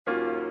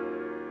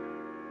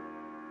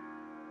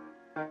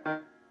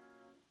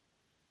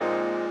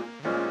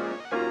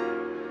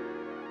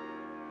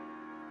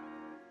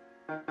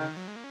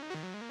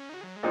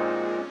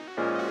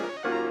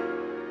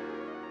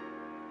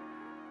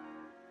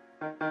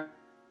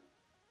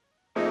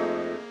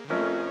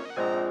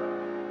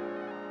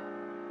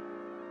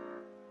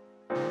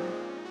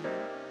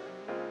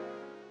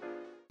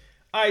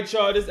All right,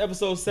 y'all. This is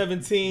episode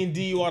 17,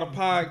 DUR the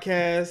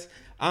podcast.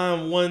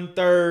 I'm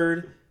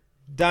 1/3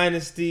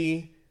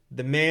 Dynasty,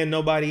 the man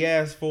nobody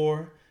asked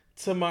for.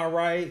 To my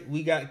right,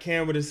 we got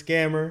Camera the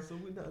Scammer. So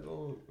we're not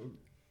going.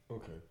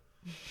 Okay.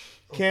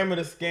 Camera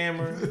the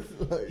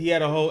Scammer. He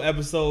had a whole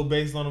episode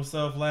based on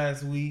himself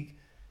last week.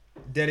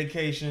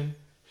 Dedication.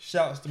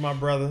 Shouts to my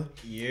brother.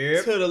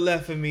 Yep. To the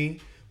left of me,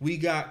 we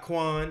got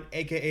Quan,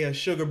 aka a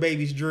sugar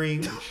baby's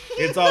dream.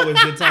 It's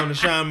always good time to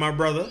shine, my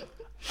brother.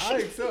 I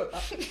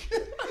accept.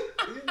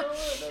 You know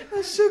what?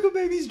 A sugar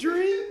baby's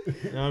dream.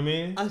 You know what I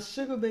mean? A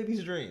sugar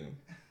baby's dream.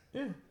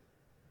 Yeah.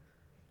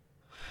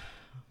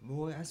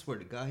 Boy, I swear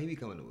to God, he be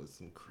coming up with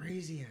some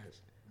crazy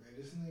ass. Man,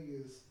 this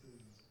nigga is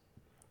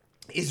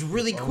It's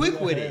really quick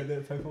with had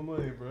it. that type of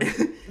money, bro.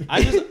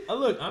 I just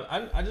look.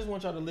 I just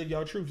want y'all to live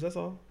y'all truths. That's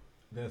all.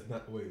 That's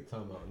not. Wait,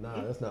 time out.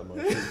 Nah, that's not my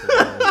truth.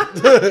 At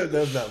all.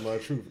 That's not my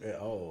truth at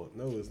all.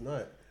 No, it's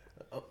not.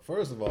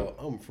 First of all,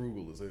 I'm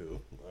frugal as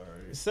hell. All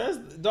right. Says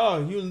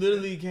dog, you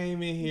literally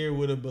came in here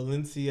with a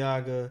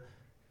Balenciaga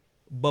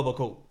bubble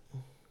coat.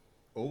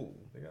 Oh,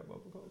 They got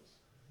bubble coats.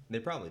 they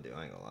probably do.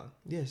 I ain't gonna lie.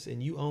 Yes,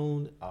 and you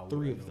own I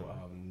 3 of them.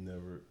 I've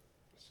never.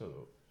 Shut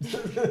up.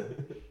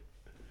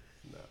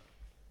 Nah,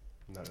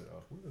 not at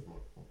all. What is my?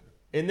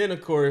 Okay. And then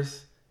of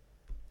course,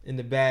 in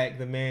the back,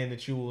 the man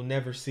that you will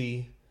never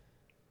see.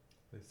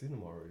 They've seen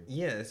him already.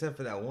 Yeah, except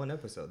for that one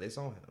episode, they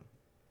saw him.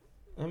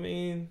 I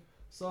mean,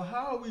 So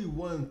how are we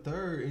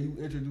 1/3 and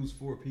you introduce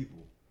 4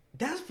 people?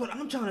 That's what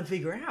I'm trying to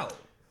figure out.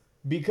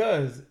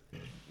 because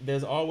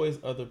there's always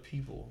other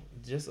people.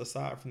 Just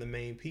aside from the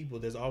main people,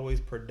 there's always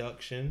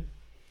production.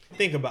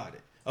 Think about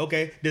it.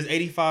 Okay, does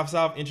 85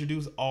 South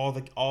introduce all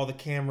the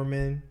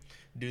cameramen?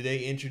 Do they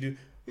introduce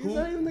He's who?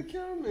 not even the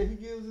cameraman. He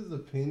gives his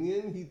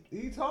opinion.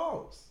 He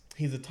talks.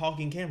 He's a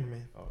talking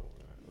cameraman. Oh, right.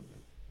 Okay.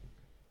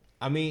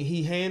 I mean,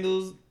 he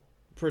handles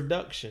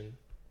production.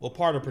 Well,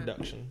 part of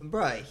production.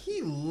 Bruh,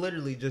 he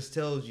literally just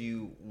tells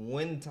you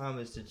when time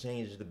is to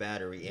change the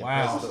battery. And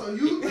Wow. press the- so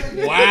you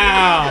think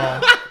Wow.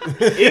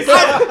 It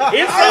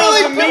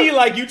sounds to me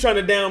like you trying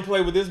to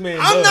downplay what this man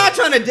does. I'm not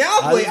trying to I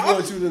downplay. just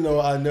want you to know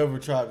I never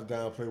tried to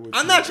downplay with you.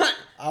 I'm not trying.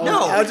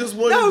 No, I just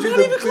wanted no, you not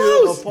to even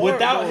feel close. apart.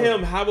 Without from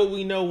him, how would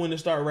we know when to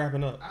start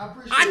wrapping up? I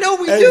appreciate I know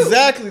we do.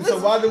 Exactly. So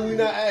Listen, why do we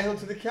not add him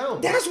to the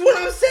count? That's what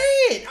I'm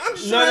saying. I'm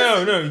just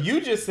trying No.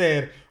 You just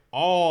said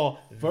all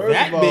First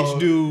that of all, bitch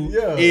do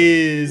yeah.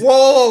 is.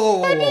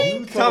 Whoa.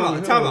 You Time told out.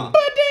 him. Time out.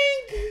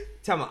 Ba-ding.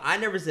 Time out. I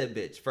never said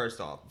bitch.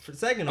 First off.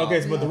 Second off.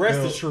 Okay, but the rest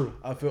is true.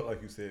 I felt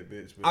like you said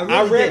bitch. But I I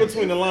really read did.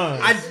 between the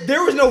lines.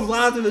 There was no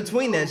lines in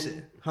between that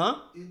shit. Huh?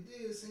 It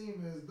did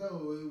seem as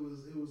though it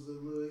was a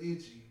little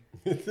itchy.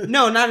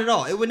 No, not at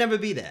all. It would never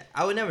be that.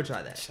 I would never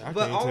try that. I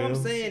But can't all I'm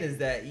tell. saying is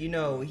that, he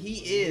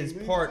is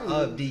part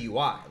of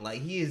DUI.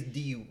 Like, he is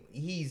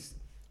he's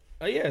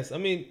Yes, I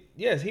mean,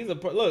 yes, he's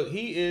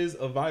he is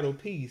a vital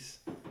piece.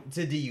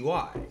 to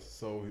DUI.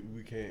 So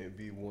we can't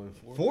be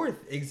 1/4. Fourth,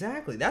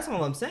 exactly. That's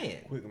all I'm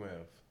saying. Quick math.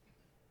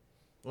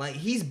 Like,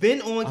 he's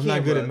been on I'm camera.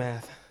 not good at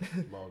math.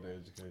 Mild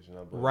education.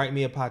 I believe. Write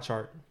me a pie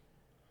chart.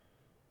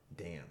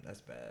 Damn, that's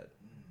bad.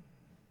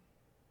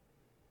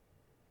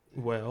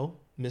 Well,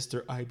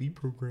 Mr. IB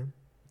program.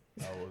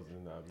 I wasn't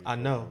in the IB I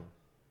know. program.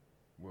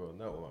 Well,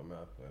 not with my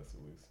math class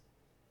at least.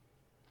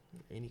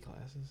 Any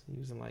classes?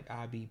 Using like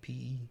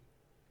IBPE.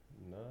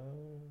 No,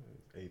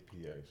 it's AP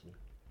actually.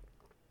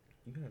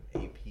 You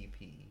have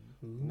APP.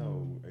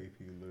 No, AP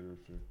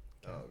literature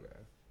Oh, okay.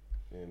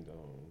 and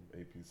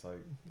AP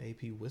psych.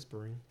 AP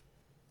whispering.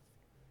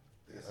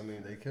 I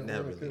mean, they kept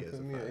That wanting really to is put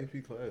a me in fact.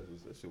 AP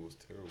classes. That shit was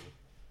terrible.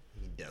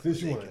 He definitely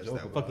Since you did wanna catch joke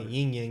that about one. Fucking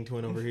yin yang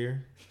twin over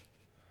here.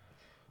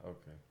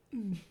 Okay.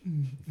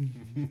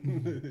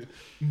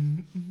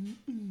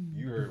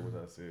 You heard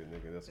what I said,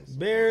 nigga. That's what's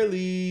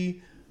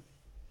Barely.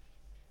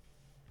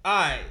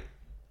 Alright.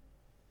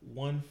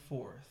 1/4.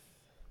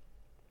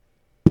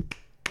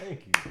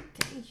 Thank you.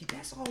 Thank you.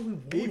 That's all we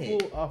wanted.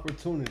 Equal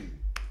opportunity.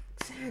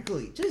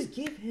 Exactly. Just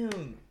give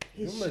him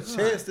Give his him a shot.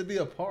 chance to be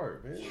a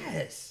part, man.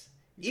 Yes.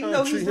 You Even trying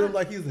though to he's treat him not,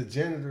 like he's a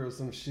janitor or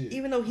some shit.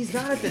 even though he's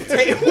not at the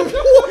table.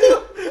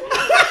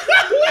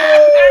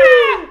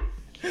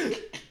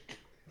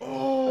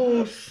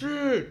 Oh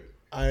shit!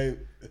 I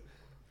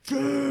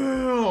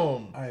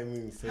Damn. I ain't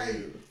even say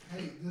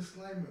Hey,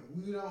 disclaimer: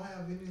 we don't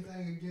have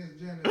anything against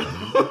janitors.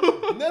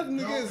 it. Nothing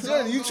against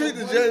janitor. You treat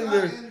the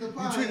janitor.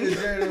 You treat the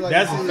janitor like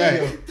That's a a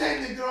fact. fact. That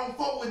nigga don't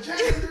fuck with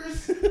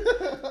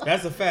janitors.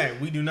 That's a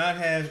fact. We do not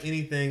have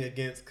anything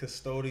against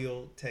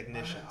custodial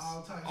technicians.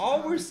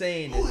 All we're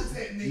saying who is, is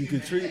that nigga You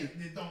could treat-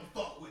 that don't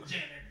fuck with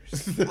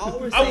janitors? all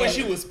we're I saying, wish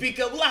you would speak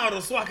up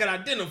louder so I could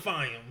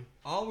identify him.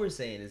 all we're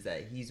saying is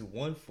that he's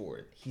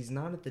 1/4. He's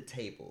not at the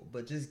table,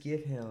 but just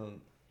give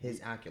him his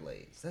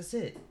accolades. That's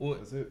it. Well,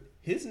 That's it.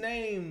 his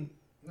name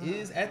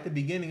is at the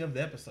beginning of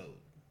the episode.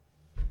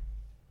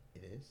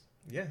 It is.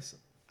 Yes,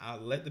 I'll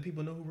let the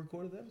people know who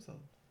recorded the episode.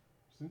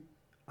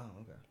 Oh,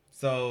 okay.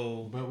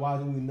 So, But why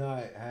do we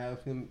not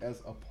have him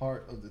as a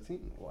part of the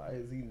team? Why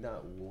is he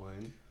not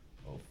one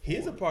of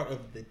he's a four? part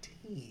of the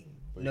team.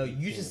 But No, he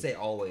you should can't. say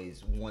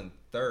always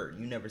 1/3.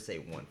 You never say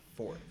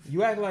 1/4.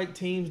 You act like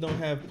teams don't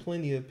have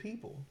plenty of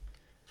people.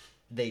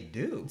 They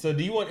do. So,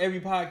 do you want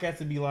every podcast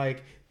to be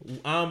like,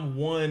 I'm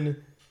Oh.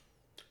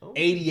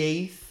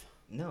 1/88th?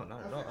 No,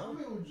 not at I all.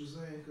 feel what you're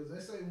saying because they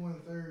say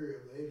 1/3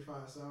 of the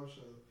 85 South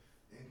show,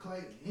 and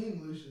Clayton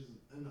English is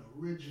an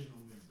original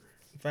member.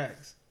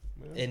 Facts.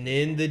 Man. And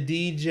then the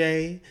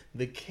DJ,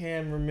 the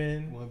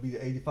cameraman. Want to be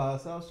the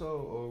 85 South Show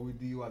or we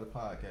DUI the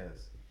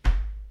podcast?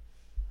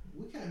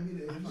 We can't be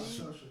the 85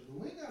 South show, but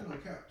we ain't got no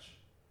couch.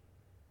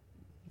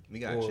 We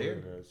got a Or chair.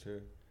 we got a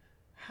chair.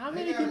 How They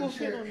many got people a fit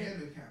chair on there?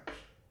 and a couch.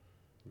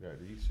 We got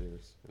these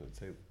chairs and a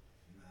table.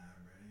 Nah,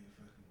 bro, ain't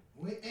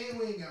fucking.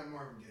 We ain't got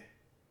Marvin Gaye.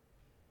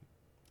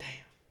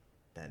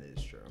 That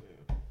is true.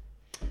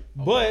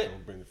 But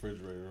don't bring the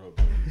refrigerator up.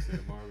 Like you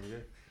said, Marvin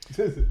Gaye.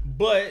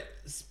 But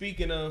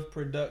speaking of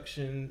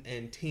production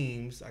and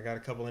teams, I got a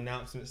couple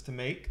announcements to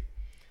make.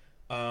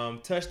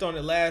 Touched on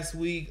it last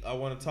week. I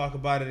want to talk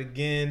about it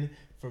again.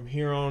 From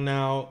here on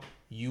out,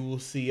 you will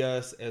see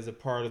us as a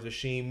part of the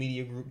Sheen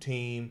Media Group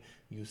team.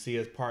 You'll see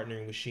us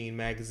partnering with Sheen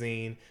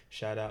Magazine.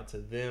 Shout out to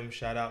them.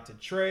 Shout out to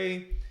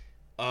Trey.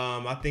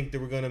 I think that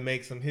we're going to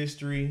make some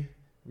history.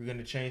 We're going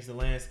to change the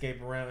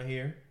landscape around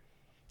here.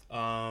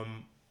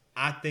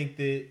 I think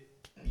that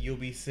you'll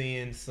be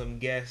seeing some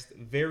guests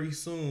very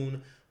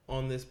soon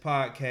on this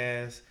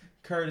podcast,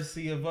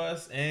 courtesy of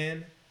us,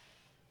 and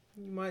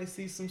you might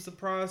see some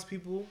surprise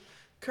people,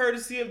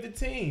 courtesy of the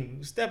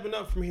team, stepping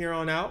up from here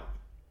on out.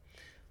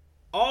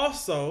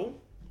 Also,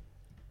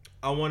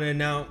 I want to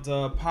announce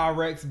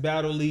Pyrex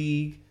Battle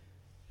League,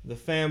 the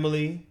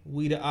family,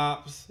 we the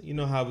ops, you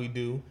know how we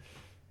do.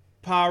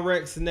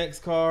 Pyrex next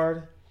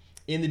card,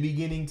 in the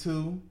beginning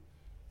too.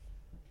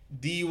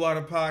 DUI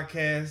the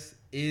podcast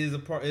is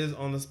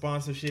on the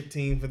sponsorship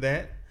team for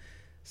that.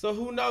 So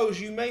who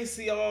knows? You may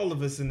see all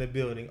of us in the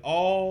building.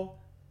 All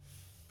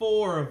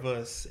 4 of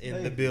us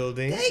in the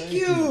building. Thank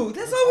you.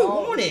 That's all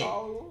we wanted.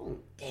 all we want.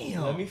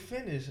 Damn. Let me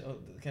finish. Oh,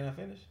 can I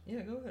finish?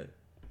 Yeah, go ahead.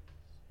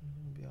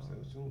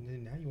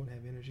 Now you won't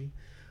have energy.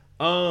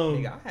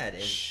 Nigga, I had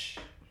it. Shh.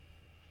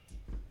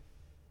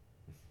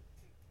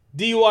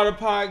 DUI the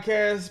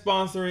podcast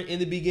sponsoring in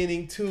the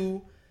beginning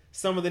too.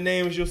 Some of the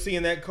names you'll see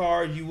in that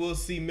card, you will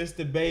see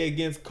Mr. Bay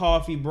against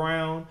Coffee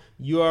Brown,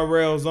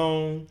 URL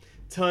Zone,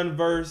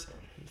 Tunverse,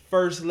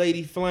 First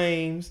Lady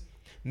Flames,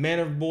 Man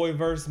of Boy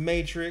verse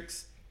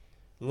Matrix,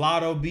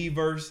 Lotto B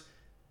verse,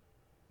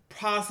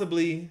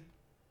 possibly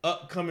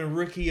upcoming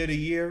Rookie of the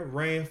Year,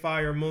 Rain,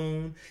 Fire,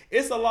 Moon.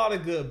 It's a lot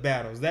of good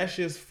battles. That's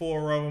just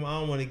 4 of them. I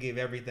don't want to give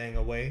everything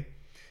away.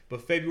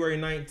 But February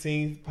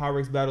 19th,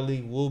 Pyrex Battle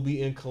League will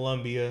be in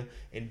Columbia,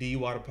 and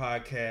DUI the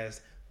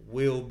podcast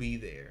will be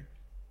there.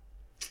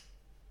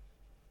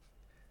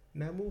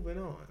 Now moving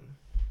on.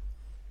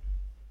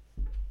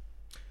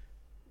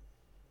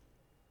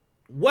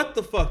 What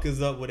the fuck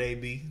is up with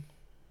AB?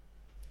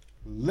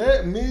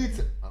 Let me.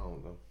 I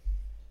don't know.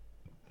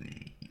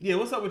 Yeah,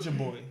 what's up with your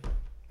boy?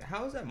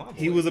 How is that my boy?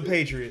 He was a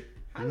Patriot.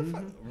 How the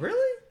fuck?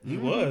 Really? He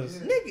was.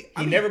 Nigga,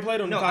 He never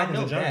played on the no, I Falcons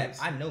know and that. Giants.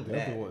 I know that.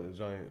 Definitely wasn't a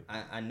giant.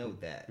 I know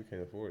that. We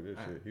can't afford this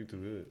shit. He too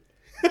good.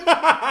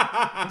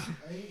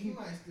 He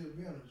might still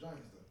be on the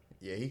Giants though.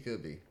 Yeah, he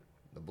could be.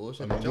 The I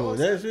bullshit. mean, doing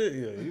that shit,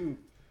 yeah. You.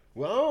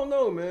 Well, I don't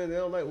know, man. They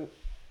don't like.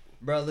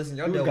 Bro, listen,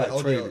 y'all Who dealt got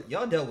with traded?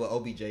 Y'all dealt with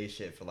OBJ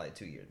shit for like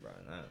 2 years, bro.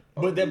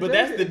 But OBJ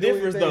that's the didn't do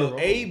difference, anything though. wrong.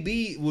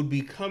 AB would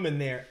be coming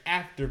there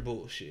after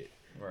bullshit.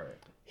 Right.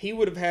 He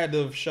would have had to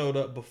have showed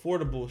up before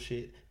the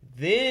bullshit,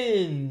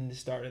 then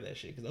started that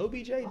shit. Because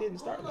OBJ didn't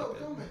start like that.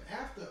 Coming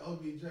after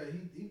OBJ,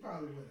 he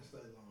probably wouldn't stay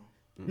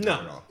long. Not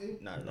at No. all.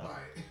 Not at all.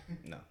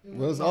 Like, No.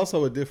 Well, it's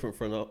also a different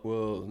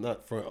well,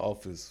 not front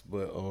office,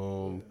 but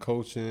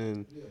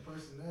coaching. yeah,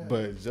 personnel.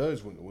 But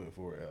Judge wouldn't have went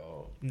for it at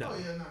all. No. Oh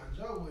yeah, nah,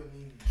 Joe wouldn't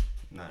even.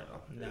 Not at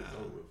all. No.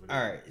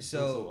 All right,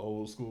 so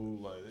old school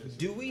like that.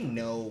 do we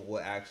know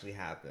what actually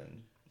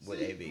happened with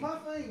See, AB? My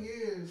thing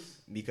is,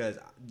 Because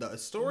the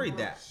story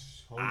that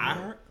I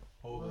heard.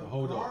 Hold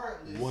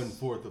Regardless.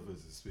 1/4 of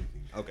us is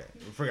speaking. Okay,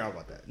 forgot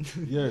about that.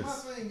 my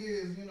Yes. thing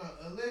is,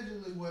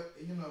 allegedly what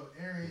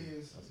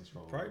Arians That's a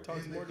strong Probably word.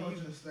 talks and more the to you.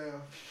 coaching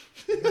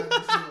staff got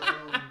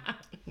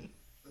into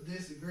a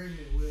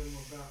disagreement with him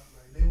about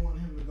like they want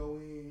him to go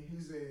in.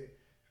 He said,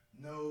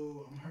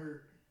 "No, I'm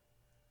hurt."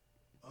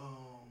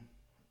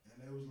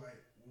 And they was like,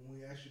 "When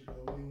we asked you to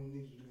go in, we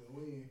need you to go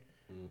in."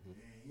 Mhm.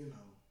 And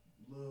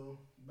little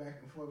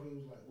back and forth. He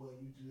was like, "Well,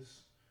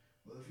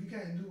 if you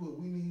can't do what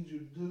we need you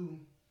to do,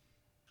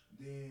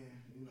 then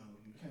you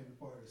can't be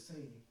part of the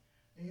team."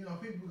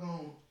 And people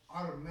gonna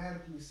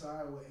automatically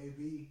side with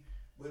AB,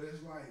 but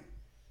it's like,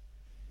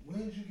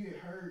 when did you get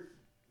hurt?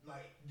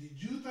 Like,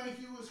 did you think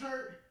you was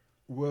hurt?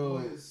 Well,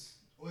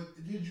 Or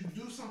did you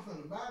do something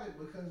about it?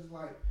 Because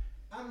like,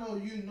 I know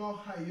you know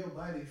how your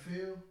body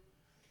feel,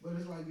 but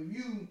it's like if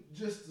you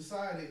just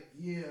decided,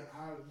 yeah,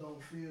 I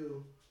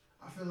feel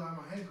like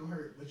my ankle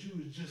hurt, but you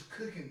was just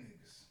cooking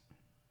niggas.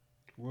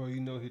 Well, you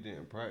know he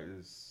didn't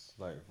practice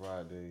like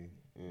Friday.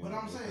 But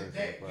I'm saying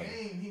that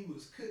game he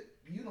was cooked.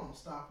 You don't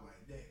stop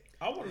like that.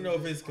 I want to know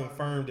if it's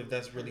confirmed if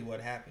that's really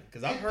what happened.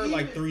 Because I've heard even-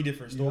 like 3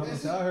 different Yeah,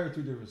 stories. I heard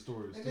 2 different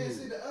stories And too. then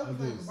see the other I'm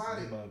thing just about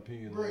in it, my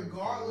opinion,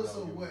 regardless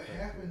I'm of not what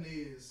giving happened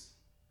is,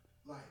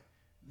 like,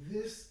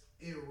 this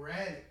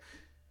erratic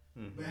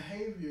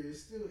behavior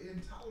is still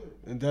intolerable.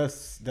 And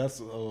that's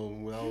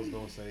what I was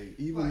gonna say.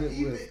 Even Like,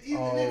 with even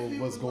all if he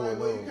what's was going like,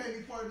 well, you on, can't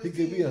be part of he this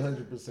could be team.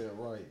 100%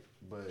 right,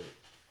 but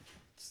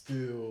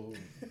still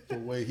the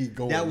way he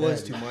going. That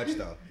was at too it. much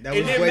though. That And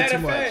was then, way matter too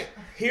of much. fact,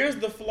 here's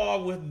the flaw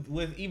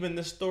with even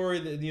the story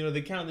that the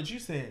account that you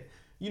said.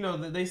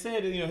 That they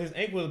said that, his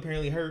ankle was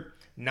apparently hurt.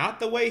 Not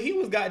the way he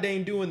was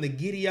goddamn doing the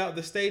giddy out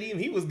the stadium.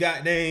 He was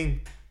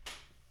goddamn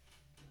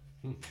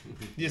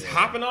just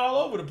hopping all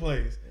over the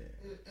place.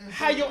 And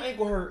How so- your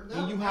ankle hurt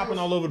and you that hopping was-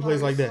 all over the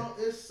place like that?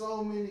 It's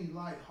so many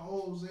like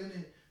holes in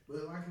it,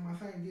 but like my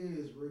thing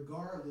is,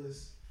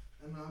 regardless,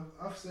 and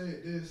I've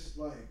said this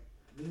like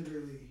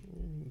literally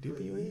Dip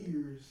for you in?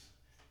 years.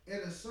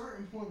 At a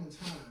certain point in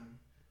time,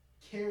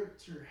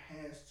 character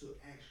has to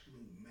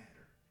actually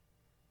matter.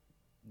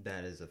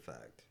 That is a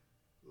fact.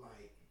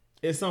 Like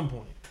At some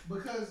point.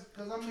 because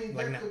I mean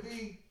Like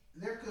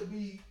there could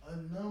be a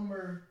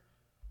number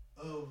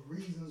of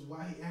reasons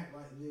why he act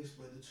like this,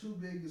 but the 2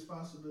 biggest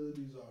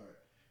possibilities are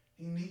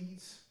he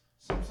needs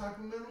some type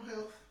of mental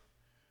health,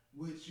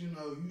 which you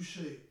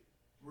should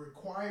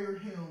require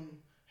him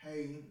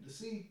to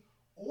see,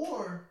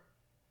 or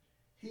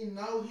he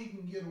know he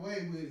can get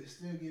away with it,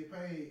 still get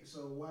paid.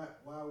 So why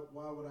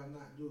would I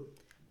not do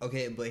it?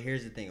 Okay, but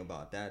here's the thing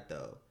about that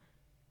though.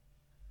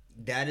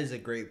 That is a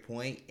great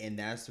point, and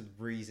that's the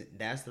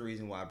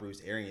reason why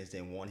Bruce Arians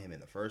didn't want him in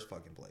the first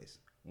fucking place.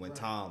 When Right.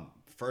 Tom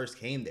first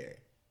came there,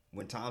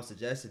 when Tom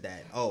suggested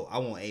that, oh, I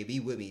want AB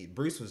with me,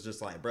 Bruce was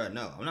just like, bruh,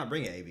 no, I'm not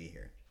bringing AB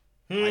here.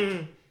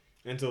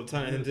 Until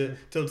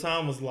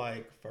Tom was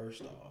like,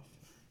 first off,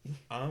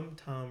 I'm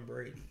Tom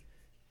Brady.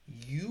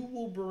 You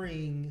will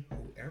bring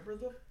whoever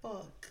the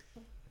fuck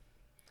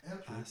And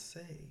I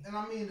say. And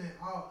I mean, in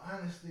all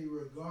honesty,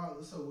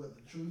 regardless of what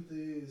the truth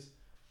is,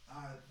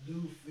 I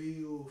do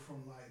feel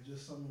from like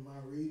just some of my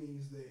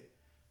readings that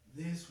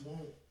this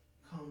won't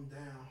come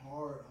down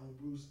hard on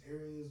Bruce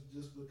Arians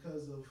just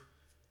because of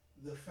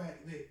the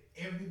fact that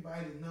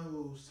everybody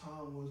knows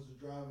Tom was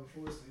the driving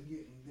force in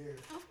getting there.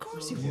 Of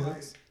course So he it's was.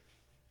 like-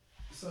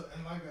 So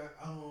and like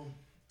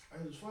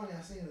it was funny.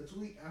 I seen a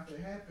tweet after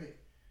it happened,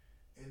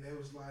 and it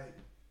was like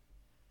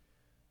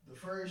the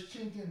first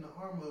chink in the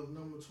armor of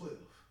number 12.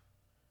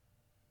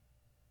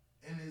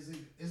 And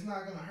it's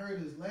not gonna hurt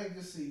his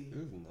legacy,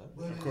 It's not.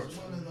 but Of it's course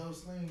one of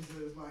those things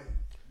that is like,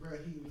 bro,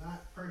 he's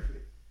not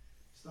perfect.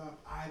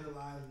 Stop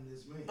idolizing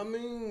this man. I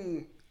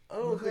mean, I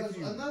don't Because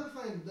think another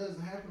thing that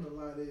doesn't happen a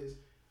lot is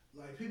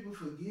like people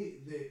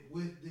forget that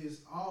with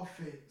this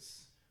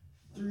offense,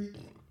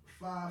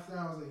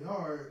 5,000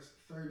 yards,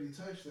 30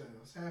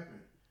 touchdowns happened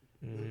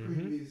the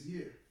previous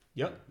year.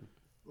 Yep.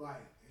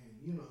 Like,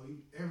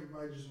 and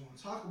everybody just want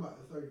to talk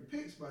about the 30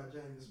 picks by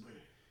Jameis, but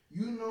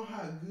you know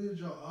how good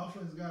your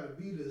offense got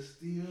to be to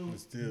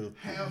still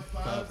have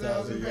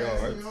 5,000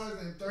 passing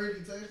yards and 30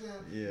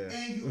 touchdowns. Yeah.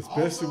 And you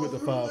especially also with the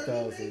threw 30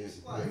 5,000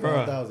 picks. Like, Bruh.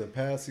 5,000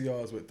 passing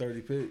yards with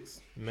 30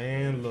 picks.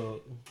 Man,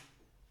 look.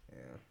 Yeah.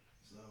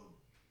 so,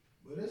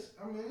 but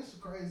it's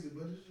crazy,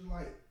 but it's just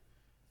like,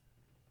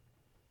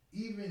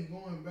 even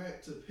going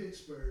back to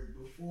Pittsburgh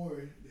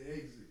before the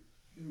exit,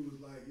 it was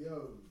like,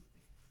 yo,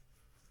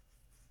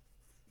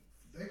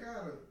 they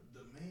gotta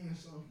demand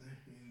something,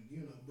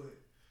 and but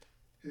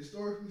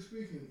historically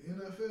speaking,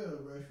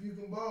 NFL, bro, if you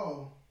can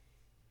ball,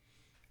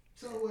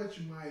 so what,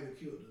 you might have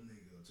killed a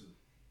nigga or two.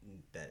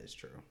 That is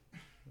true.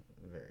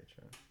 Very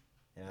true.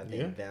 And I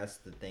think that's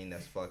the thing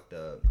that's fucked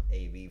up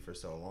AB for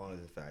so long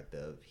is the fact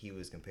of he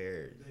was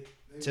compared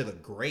They to the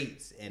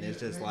greats, and it's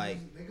just like,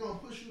 they're gonna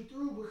push you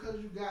through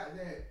because you got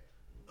that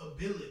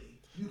ability.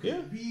 You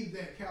can be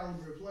that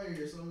caliber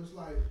player. So it's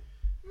like,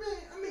 man,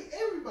 I mean,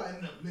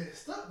 everybody done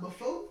messed up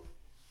before.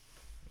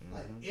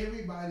 Like,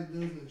 everybody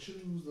doesn't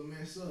choose to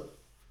mess up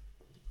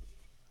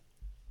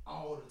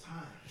all the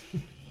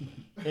time.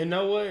 You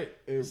know what?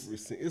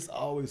 It's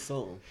always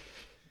something.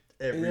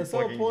 And every at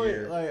some fucking point,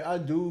 year. like I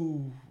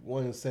do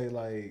want to say,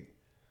 like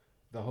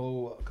the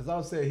whole, because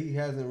I'll say he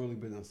hasn't really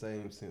been the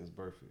same since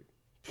Burfict.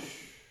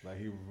 Like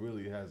he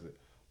really hasn't.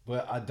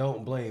 But I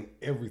don't blame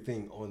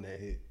everything on that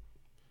hit.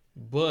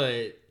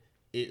 But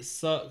it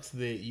sucks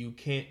that you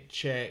can't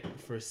check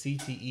for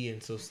CTE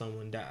until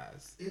someone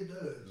dies. It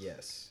does.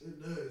 Yes.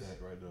 It does.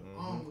 That right there.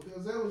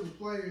 Because there was a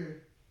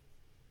player,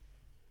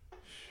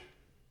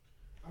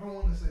 I don't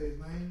want to say his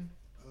name,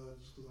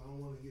 just because I don't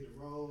want to get it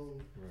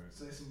wrong, Right.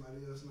 say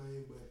somebody else's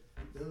name,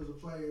 but there was a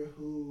player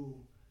who,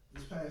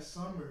 this past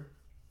summer,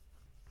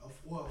 a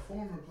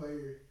former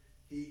player,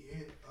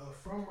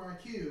 from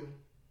Rock Hill,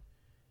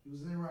 he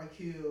was in Rock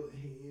Hill, and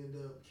he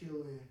ended up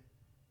killing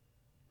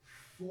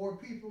 4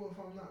 people, if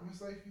I'm not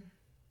mistaken.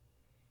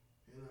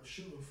 Ended up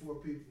shooting 4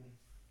 people.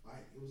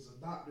 Like, it was a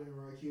doctor in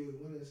Rock Hill.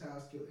 Went in his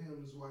house, killed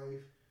him, his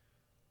wife,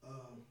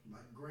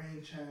 like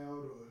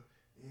grandchild,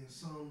 and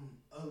some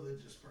other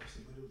just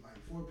person. But it was like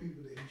 4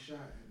 people that he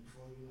shot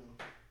before,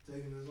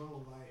 taking his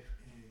own life.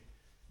 And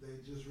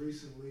they just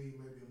recently,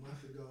 maybe a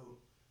month ago,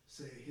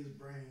 said his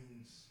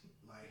brains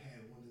like had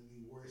one of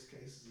the worst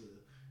cases of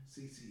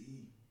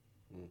CTE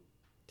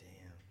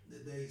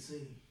that they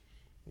seen.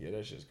 Yeah,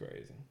 that's just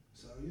crazy.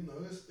 So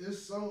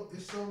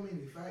it's so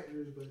many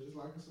factors, but just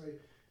like I say,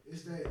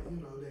 it's that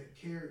that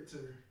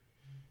character,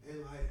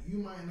 and like you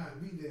might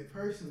not be that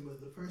person, but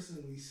the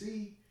person we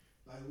see,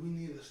 like we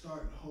need to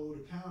start to hold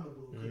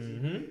accountable.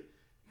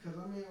 Because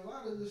I mean, a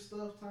lot of this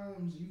stuff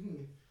times you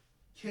can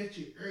catch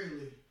it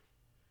early.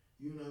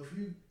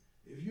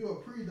 If you're a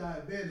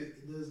pre-diabetic,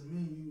 it doesn't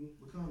mean you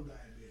become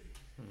diabetic.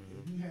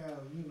 If you have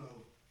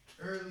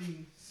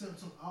early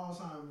symptom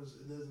Alzheimer's,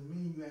 it doesn't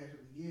mean you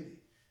actually get it.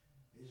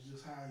 It's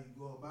just how you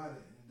go about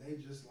it, and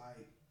they just like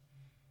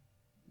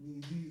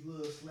need these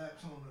little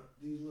slaps on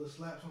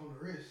the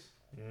wrist.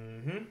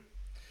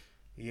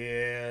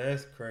 Yeah,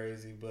 that's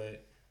crazy.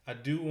 But I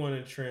do want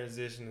to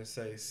transition and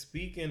say,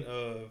 speaking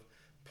of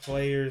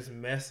players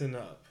messing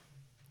up,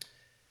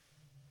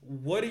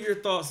 what are your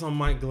thoughts on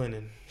Mike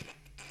Glennon?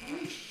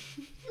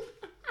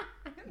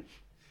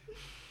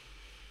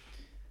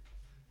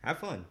 Have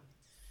fun.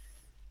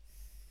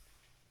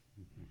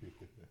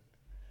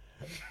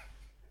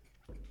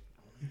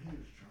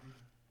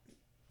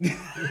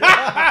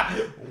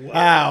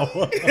 Wow.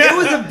 It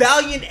was a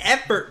valiant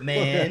effort,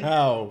 man.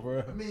 How,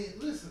 bro? I mean,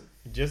 listen,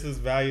 Just as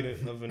valued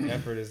of an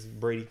effort as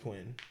Brady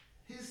Quinn.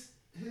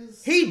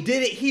 He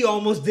did it. He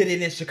almost did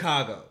it in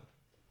Chicago.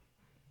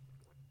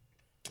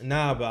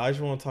 Nah, but I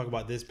just want to talk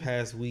about this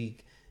past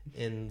week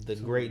and the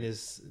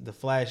greatness, the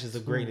flashes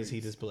of greatness he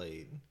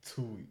displayed.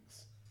 2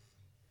 weeks.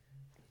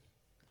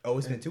 Oh,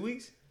 it's been 2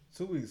 weeks?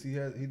 2 weeks. He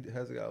has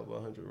got over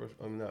 100 rush.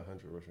 I mean, not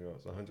 100 rushing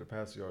yards. 100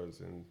 pass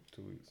yards in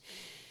 2 weeks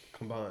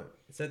combined.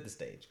 Set the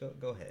stage.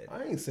 Go ahead.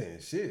 I ain't saying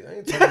shit. I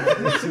ain't talking about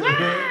this shit,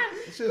 man.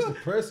 It's just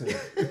depressing.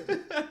 If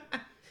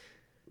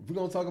we're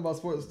gonna talk about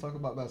sports, let's talk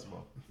about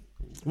basketball.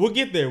 We'll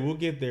get there.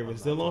 We're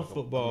still on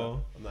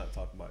football. I'm not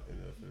talking about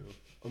NFL.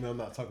 I mean, I'm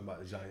not talking about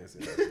the Giants.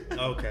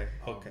 Okay.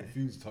 I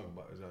refuse to talk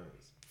about the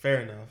Giants.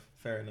 Fair enough.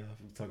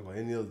 We talk about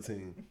any other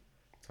team.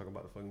 Talk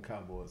about the fucking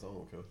Cowboys. I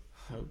don't care.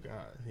 Oh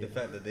God. The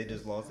fact that they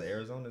just lost to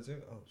Arizona too.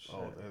 Oh shit.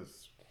 Oh,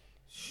 that's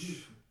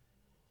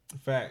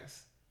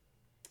Facts.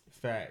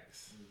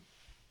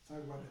 talk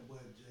about that boy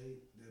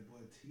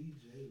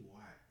T.J.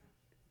 Watt.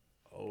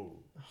 oh.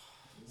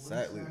 One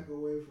Sadly. sack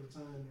away from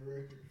tying the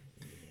record.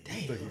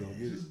 Think he gonna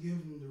get it. Just give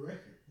him the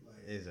record.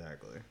 Like,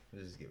 Exactly.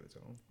 Just give it to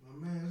him.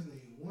 my man's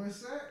name, 1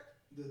 sack,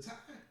 the tie.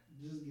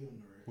 Just give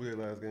him the record. Who their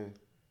last game?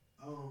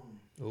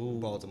 Ooh.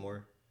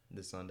 Baltimore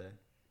this Sunday.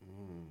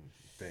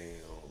 Damn.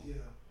 Yeah.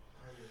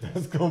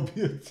 That's gonna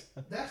be a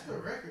That's the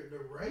record. The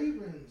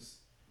Ravens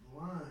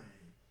line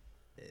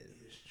Is-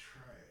 is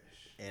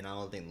trash. And I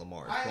don't think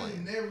Lamar is I playing.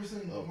 ain't never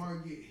seen Lamar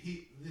get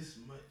hit this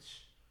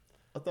much.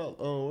 I thought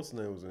what's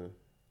the name was in?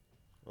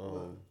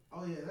 Oh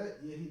yeah, he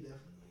definitely gonna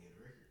get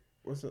a record.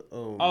 What's it?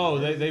 Oh,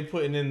 they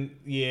putting in.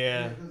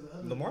 Yeah. 'Cause the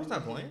other Lamar's not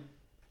dude- playing.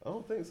 I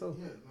don't think so.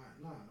 Yeah,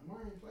 nah,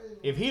 Lamar ain't playing.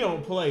 If he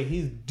don't play,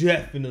 he's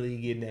definitely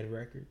getting that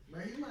record.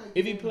 Man, he might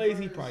If he get plays,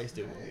 the he first probably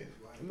still half, will.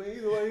 like, I mean,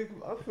 either way,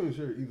 I'm pretty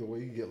sure either way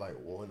you can get like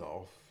one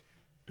off.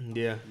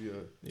 Yeah.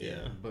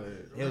 Yeah. But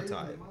the He'll Ravens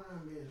tie it. line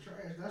being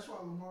trash. That's why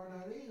Lamar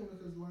not in because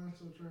the line's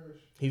so trash.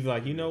 He's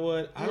like, you know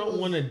what? I don't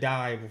want to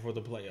die before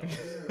the playoffs.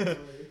 Yeah,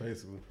 like,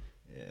 basically,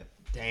 Yeah.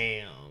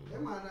 Damn. they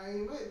might not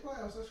even make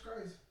playoffs. That's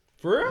crazy.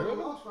 For They real?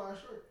 lost 5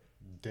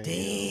 straight.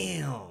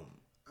 Damn.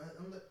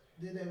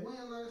 Did they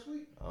win last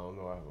week? I don't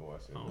know. I haven't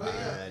watched it. Oh, But I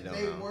yeah, don't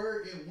they know.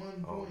 were at one I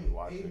don't point be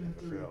watching 8 and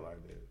 3. NFL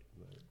like that.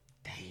 Like,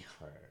 Damn.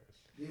 trash.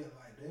 Yeah,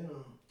 like they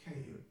done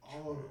came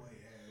all the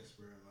way ass,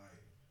 bro. Like,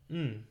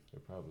 They're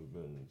probably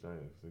better than the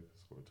Giants. They can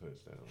score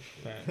touchdowns.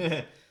 Fact.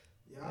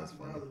 y'all That's can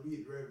funny. probably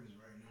beat the Ravens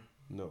right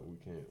now. No, we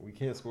can't. We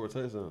can't score a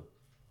touchdown.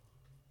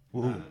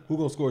 Who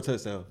gonna score a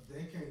touchdown?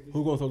 They can't.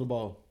 Who gonna throw the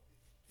ball?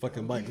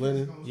 Fucking Mike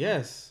Glennon?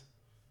 Yes.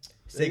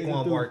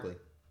 Saquon Barkley.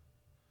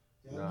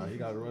 Nah, he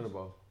got to run the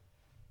ball.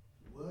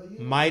 Well,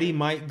 Mighty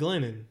Mike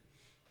Glennon.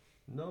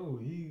 No,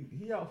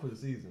 he out for the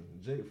season.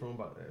 Jake Fromm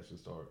about to actually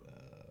start.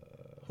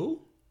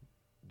 Who?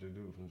 The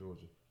dude from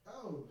Georgia.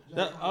 Oh,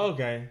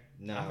 Okay.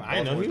 Nah,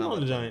 I know he Baltimore's not on the about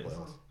to Giants. make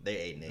playoffs. They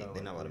 8-8.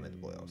 They're not about to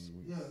make the playoffs.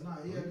 Yeah, nah,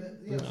 yeah,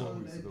 Three so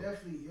weeks they ago.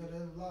 definitely,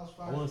 they lost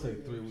 5. I want to say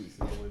straight 3 games. weeks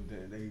ago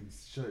when they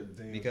shut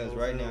down. Because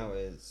right now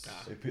it's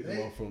they picked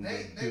them up from the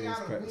They Bills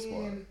gotta practice squad.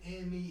 win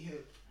and need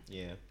help.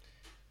 yeah.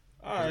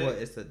 All right. What?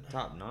 It's the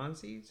top 9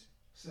 seeds.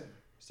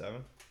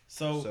 7.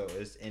 So So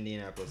it's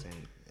Indianapolis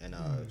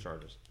and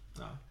Chargers.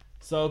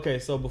 okay.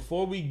 So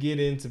before we get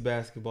into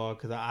basketball,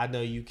 because I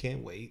know you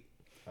can't wait.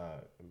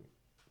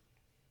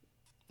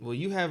 Well,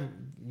 you have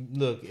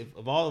look. If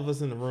of all of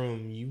us in the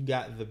room, you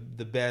got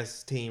the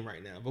best team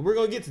right now. But we're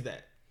gonna get to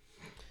that.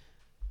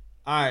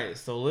 All right.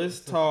 So let's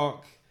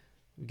talk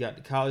We got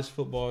the college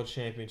football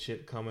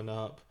championship coming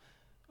up.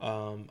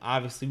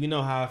 Obviously, we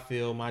know how I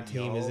feel. My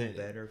team Y'all isn't.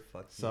 better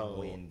fucking So,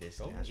 win this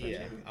national Yeah,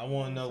 championship. I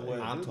want to know what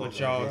talking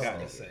y'all about got to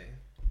this. say.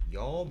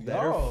 Y'all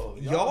better,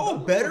 Y'all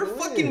better win.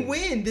 fucking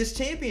win this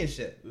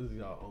championship, This is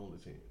y'all only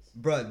chance.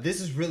 Bruh,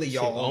 this is really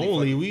y'all Shit,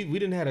 only only. we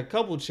didn't had a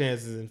couple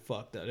chances and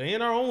fucked up. They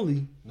ain't our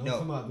only. No, No.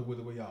 I'm talking about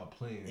the way y'all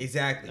playing.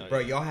 Exactly, No, bro.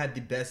 yeah. Y'all had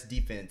the best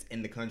defense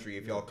in the country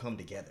if y'all come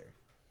together.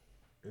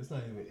 It's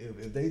not even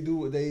if they do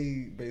what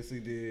they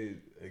basically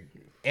did.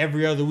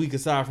 Every other week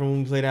aside from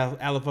when we played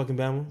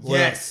Alabama.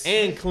 Yes.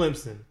 and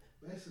Clemson.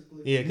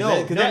 Basically. Yeah, 'cause No,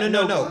 that- 'cause no, that-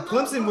 no, no, no.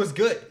 Clemson was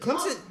good.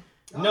 Clemson.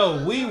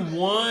 No, we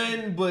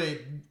won, but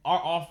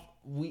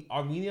we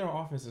need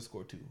our offense to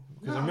score too.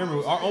 Because No, remember,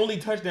 I'm our saying- only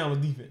touchdown was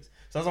defense.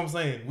 So that's what I'm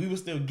saying. We were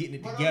still getting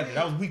it But I together. mean-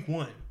 That was week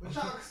 1. But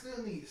y'all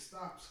still need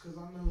stops because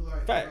I know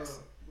like Facts.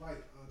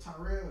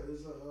 Tyrell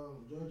is a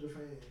Georgia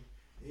fan.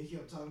 And he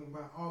kept talking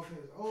about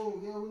offense. Oh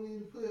yeah, we need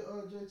to put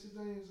JT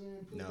James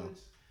in. Put No.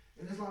 this.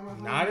 And it's like my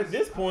Not at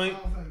this point. I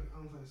don't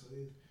think so.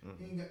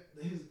 He ain't got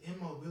his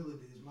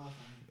immobility is my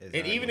thing.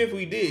 And even if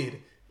we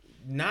did,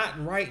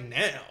 not right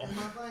now. And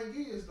my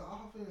thing is the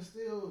offense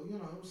still,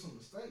 it was some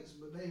mistakes,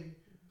 but they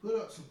put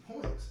up some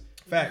points.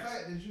 And Facts. The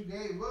fact that you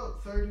gave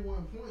up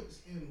 31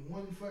 points in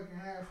one fucking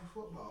half of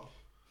football.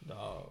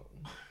 Dog.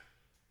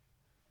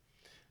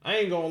 I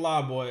ain't gonna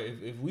lie, boy.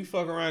 If we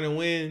fuck around and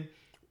win,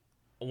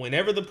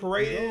 whenever the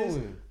parade is,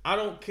 I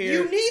don't care.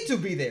 You need to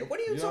be there. What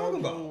are you Y'all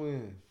talking gonna about?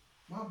 win.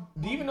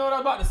 Do you even know what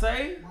I'm about to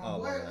say? My Oh,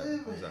 boy my bad.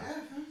 live I'm in sorry.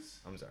 Athens.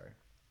 I'm sorry.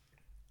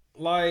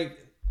 Like,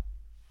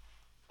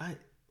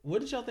 what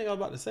did y'all think I was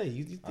about to say?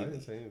 You I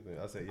didn't say anything.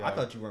 I said y'all. I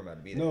thought you weren't about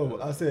to be there. No,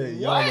 I said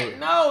y'all. What?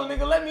 No,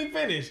 nigga, let me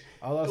finish.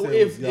 All I said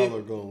If- was y'all if-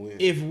 are gonna win.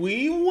 If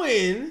we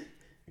win,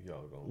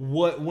 Y'all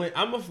gonna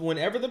win.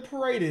 whenever the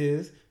parade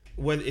is,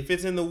 if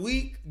it's in the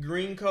week,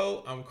 green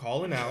coat, I'm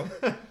calling out.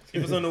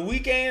 If it's on the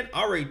weekend,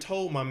 I already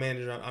told my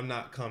manager I'm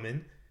not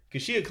coming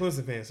because she a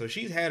Clemson fan, so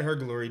she's had her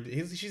glory.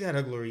 She's had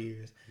her glory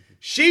years.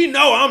 She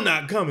know I'm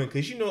not coming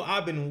because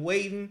I've been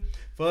waiting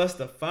for us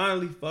to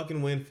finally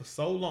fucking win for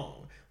so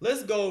long.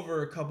 Let's go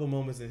over a couple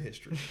moments in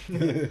history.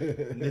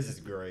 This is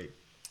great.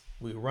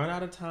 We run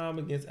out of time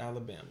against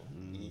Alabama.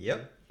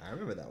 Yep, I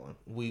remember that one.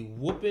 We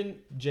whooping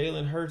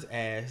Jalen Hurts'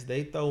 ass.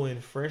 They throw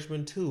in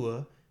freshman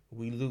Tua.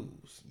 We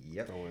lose.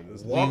 Yep. Throwing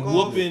this We Walk off.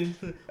 whooping.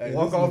 Hey,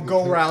 Walk this off, nigga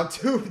go took- round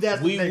 2.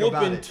 That's We the thing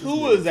about whooping it.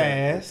 Tua's turned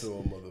ass. into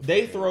a motherfucker.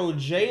 They throw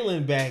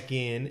Jalen back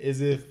in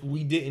as if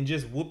we didn't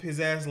just whoop his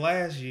ass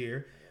last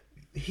year.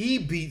 He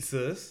beats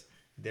us.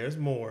 There's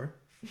more.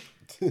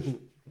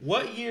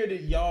 What year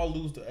did y'all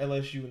lose to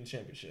LSU in the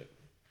championship?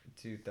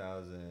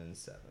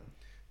 2007.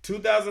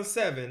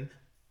 2007.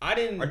 I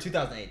didn't. Or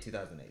 2008.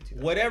 2008.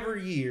 Whatever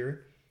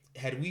year,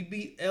 had we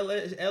beat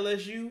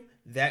LSU,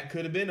 that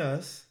could have been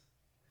us.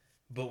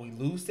 But we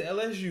lose to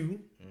LSU.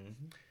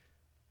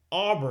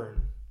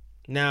 Auburn.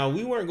 Now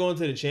we weren't going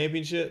to the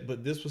championship,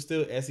 but this was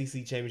still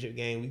SEC championship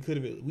game. We could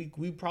have been.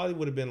 We probably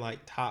would have been like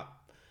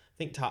top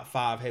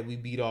 5 had we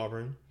beat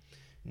Auburn.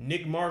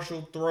 Nick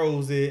Marshall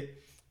throws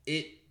it.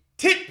 It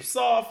tips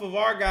off of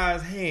our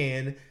guy's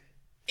hand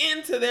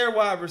into their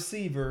wide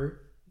receiver.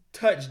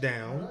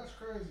 Touchdown. Oh, that's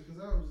crazy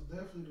because that was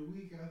definitely the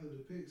week after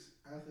the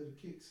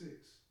kick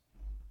six.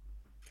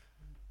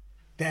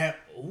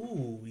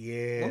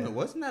 Yeah.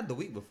 Wasn't that the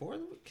week before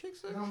the kick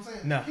six? You know what I'm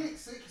saying? No. Kick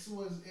six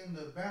was in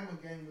the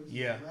Bama game, which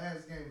Yeah. is the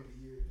last game of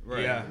the year.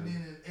 Right. Yeah. And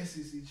then in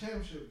SEC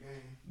championship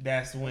game.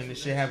 That's when the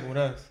shit happened with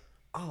us.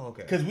 Oh,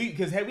 okay.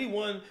 Because had we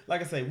won,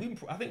 like I say,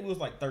 I think we was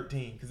like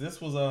 13. Because this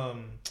was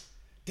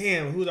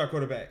damn, who's our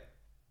quarterback?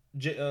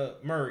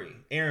 Murray,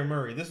 Aaron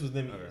Murray. This was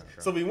them years.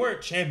 sure. So we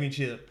weren't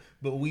championship,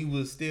 but we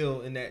was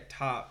still in that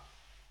top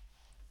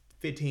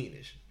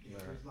 15ish. Yeah,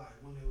 it was like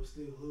when they were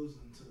still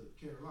losing to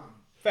Carolina.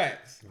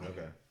 Facts.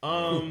 Okay.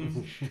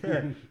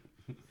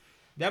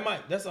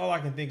 That's all I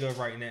can think of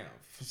right now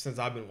since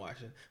I've been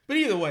watching. But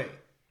either way,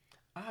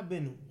 I've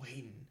been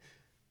waiting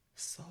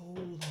so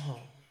long.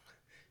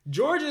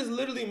 Georgia is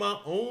literally my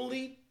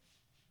only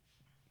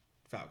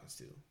Falcons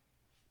too.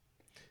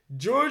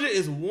 Georgia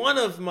is one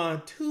of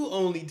my 2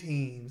 only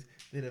teams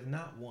that have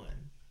not won.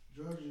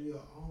 Georgia,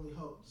 your only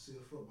hope to see a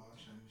football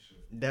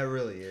championship. That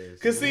really is.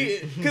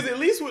 Because at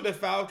least with the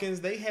Falcons,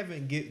 they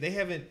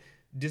haven't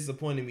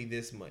disappointed me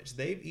this much.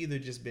 They've either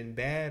just been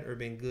bad or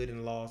been good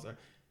and lost.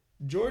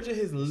 Georgia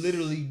has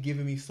literally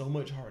given me so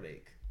much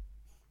heartache.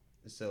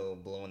 So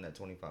blowing that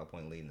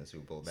 25-point lead in the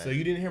Super Bowl back. So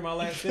you didn't hear my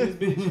last sentence,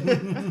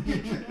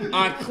 bitch?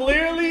 I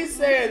clearly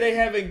said they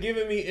haven't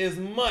given me as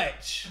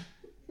much.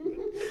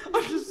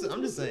 I'm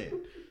just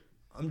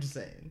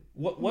saying.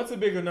 What's a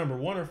bigger number,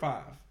 1 or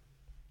 5?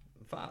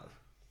 5.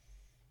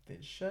 Then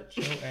shut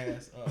your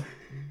ass up.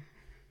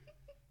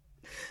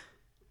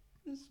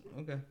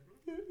 Okay.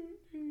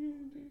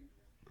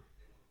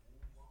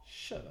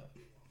 Shut up.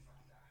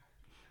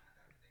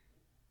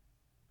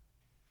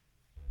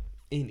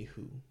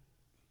 Anywho.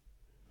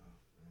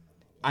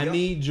 I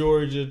need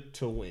Georgia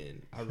to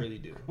win. I really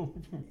do.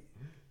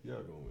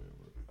 Y'all gonna win,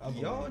 bro.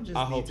 Y'all just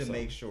I need hope to so.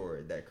 make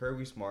sure that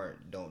Kirby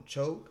Smart don't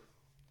choke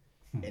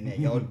and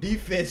then your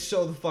defense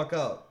show the fuck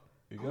up.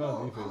 If I'm y'all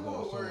more defense don't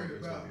show up, worried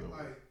it's gonna about be over.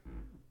 like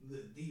the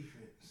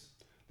defense.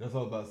 That's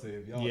all I'm about to say.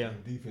 If y'all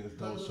defense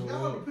don't Because show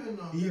y'all up, depending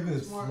on even Kirby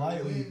Smart to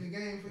slightly, win the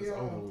game for it's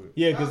over y'all. with.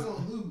 Yeah, Y'all because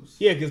gonna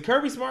lose.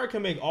 Kirby Smart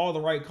can make all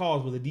the right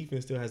calls, but the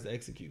defense still has to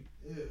execute.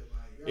 Yeah,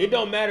 like, It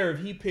don't matter if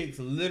he picks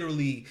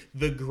literally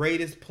the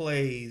greatest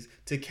plays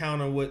to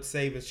counter what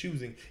Saban's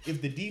choosing.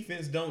 If the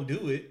defense don't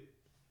do it,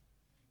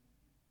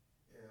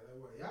 Yeah, that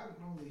way. Y'all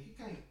know that he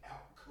can't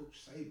out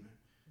coach Saban.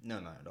 No,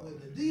 not at all.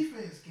 But the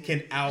defense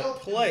can help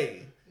outplay.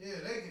 him. Yeah,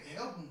 they can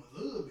help him a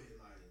little bit.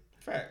 Like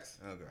Facts.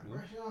 Okay.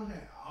 Bryce Young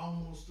had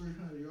almost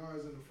 300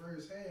 yards in the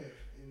first half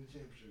in the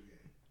championship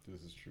game.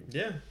 This is true.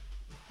 Yeah.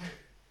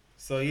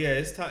 So yeah,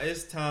 it's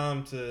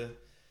time to.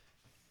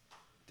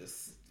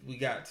 We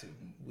got to.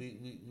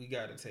 We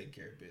got to take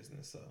care of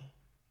business. So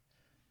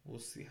we'll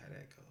see how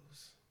that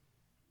goes.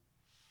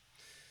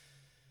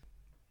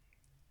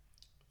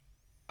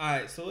 All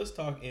right, so let's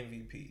talk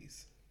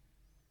MVPs.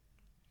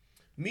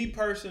 Me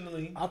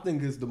personally, I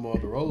think it's DeMar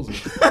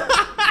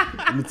DeRozan.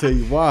 Let me tell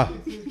you why. I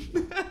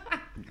ain't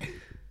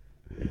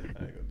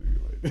gonna do you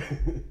like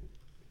that.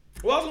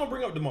 well, I was gonna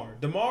bring up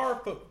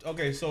DeMar.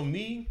 Okay, so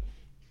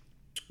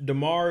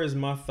DeMar is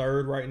my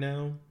third right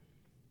now.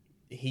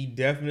 He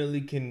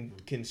definitely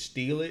can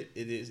steal it.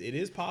 It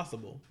is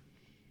possible,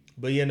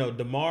 but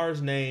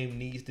DeMar's name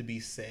needs to be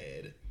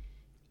said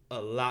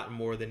a lot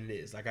more than it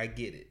is. Like, I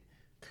get it,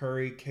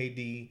 Curry,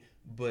 KD,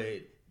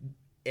 but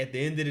at the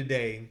end of the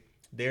day,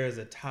 there is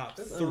a top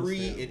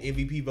three in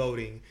MVP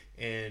voting,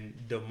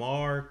 and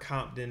DeMar,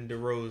 Compton,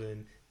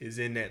 DeRozan is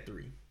in that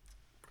three.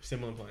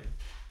 Similar plan.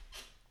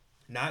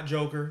 Not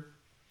Joker,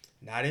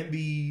 not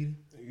Embiid.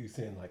 You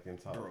saying like in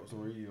top DeRozan.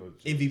 3 or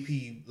just...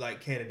 MVP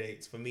like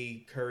candidates for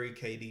me: Curry,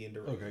 KD, and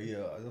DeRozan. Okay,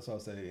 yeah, that's what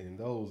I say. In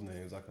those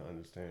names, I can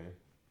understand.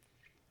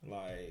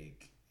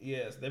 Like,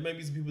 yes, there may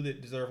be some people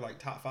that deserve like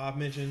top 5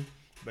 mention,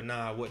 but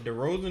nah, what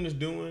DeRozan is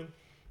doing,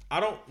 I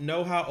don't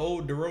know how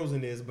old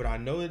DeRozan is, but I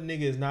know that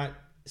nigga is not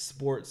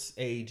sports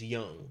age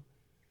young,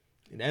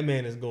 and that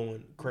man is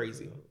going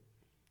crazy.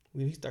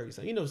 When he's 30,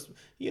 so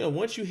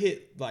once you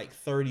hit like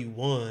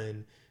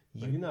 31,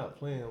 You're not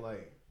playing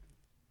like.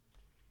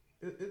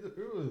 It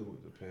really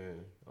would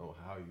depend on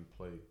how you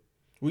play.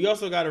 We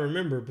also got to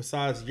remember,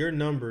 besides your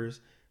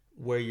numbers,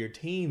 where your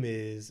team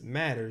is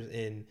matters,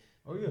 and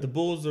the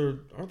Bulls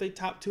aren't they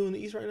top 2 in the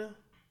East right now?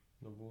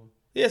 Number 1.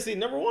 Yeah, see,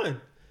 number 1.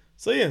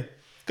 So yeah,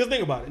 because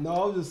think about it. No,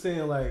 I was just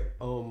saying like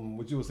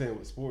what you were saying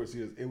with sports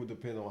is it would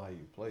depend on how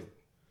you play.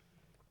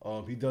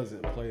 He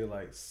doesn't play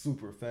like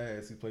super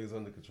fast. He plays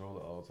under control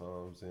at all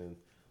times, and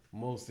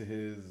most of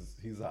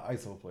he's an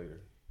ISO player.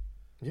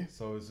 Yeah.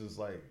 So it's just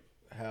like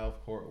half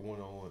court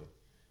 1-on-1.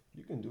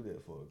 You can do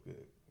that for a good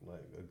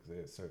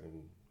at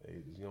certain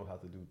ages. You don't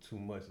have to do too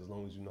much as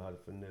long as you know how to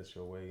finesse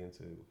your way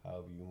into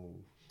however you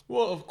move.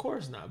 Well, of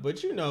course not.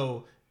 But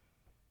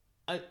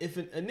if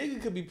a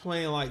nigga could be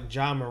playing like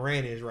Ja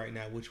Morant is right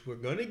now, which we're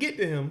gonna get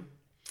to him.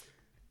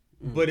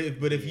 But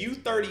if you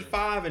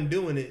 35 and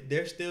doing it,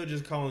 they're still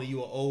just calling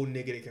you an old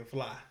nigga that can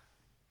fly.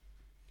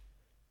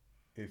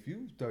 If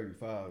you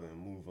 35 and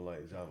moving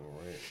like Ja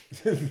Morant,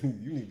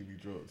 you need to be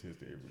drug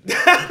tested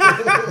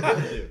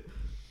every day.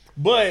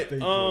 But They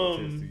drug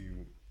tested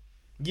you.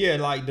 yeah,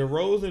 like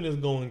DeRozan is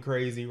going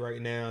crazy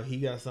right now. He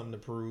got something to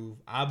prove.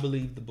 I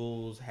believe the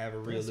Bulls have a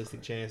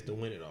realistic chance to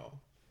win it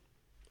all.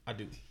 I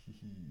do.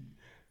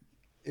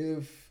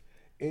 And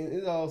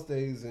it all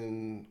stays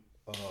in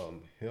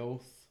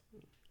health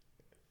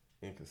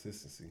and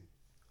consistency.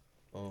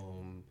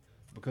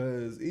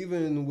 Because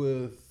even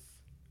with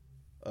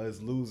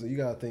us losing, you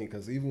gotta think,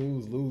 because even when we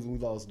was losing, we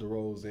lost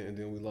DeRozan, and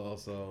then we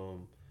lost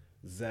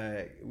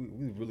Zach.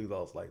 We really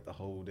lost like the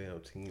whole damn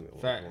team at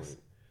one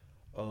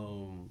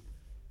point.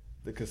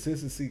 The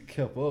consistency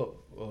kept up.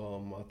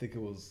 I think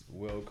it was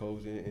well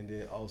coached, and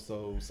then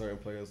also certain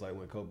players like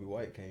when Kobe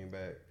White came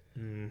back,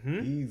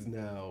 he's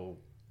now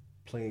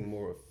playing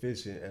more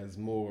efficient as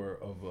more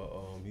of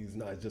a he's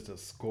not just a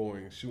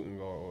scoring shooting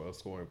guard or a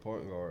scoring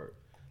point guard.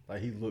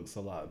 Like, he looks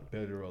a lot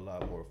better, a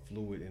lot more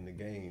fluid in the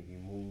game. He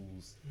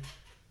moves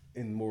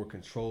in more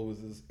control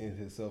in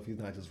himself. He's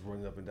not just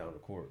running up and down the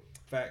court.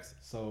 Facts.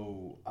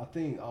 So I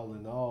think all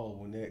in all,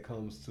 when that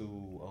comes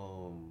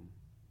to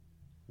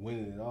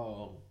winning it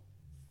all,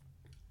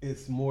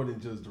 it's more than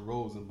just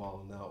DeRozan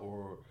balling out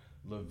or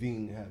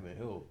LaVine having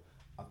help.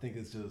 I think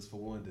it's just, for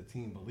one, the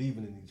team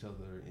believing in each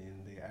other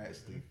and they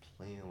actually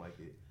playing like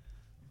it.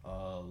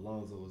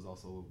 Lonzo is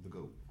also the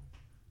GOAT.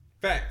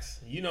 Facts.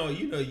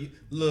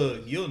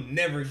 Look, you'll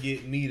never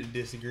get me to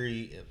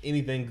disagree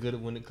anything good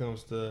when it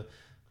comes to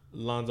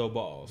Lonzo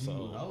Ball.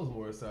 So I was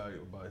more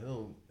excited about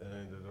him,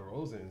 and the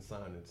DeRozan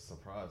signing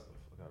surprised the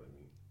fuck out of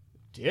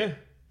me.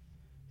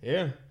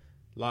 Yeah.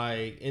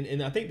 Like,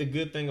 and I think the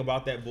good thing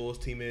about that Bulls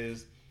team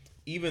is,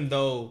 even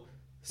though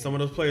some of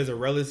those players are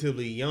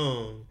relatively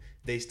young,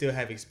 they still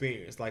have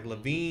experience. Like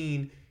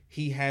LaVine,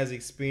 he has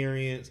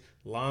experience.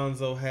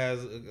 Lonzo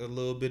has a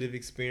little bit of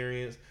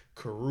experience.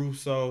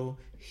 Caruso,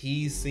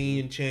 he's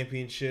seen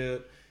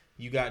championship.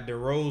 You got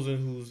DeRozan,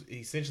 who's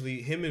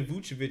essentially him and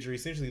Vucevic are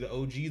essentially the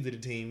OGs of the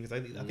team because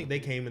I think they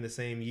came in the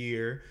same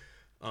year.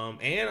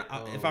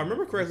 If I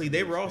remember correctly,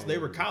 they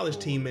were college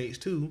teammates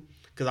too.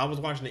 Because I was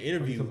watching the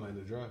interview. In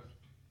the draft.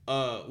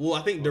 Well,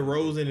 I think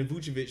DeRozan and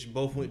Vucevic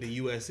both went to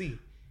USC.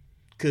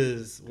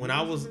 Because when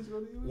I was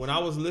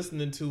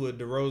listening to a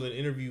DeRozan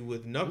interview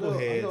with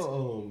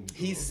Knuckleheads,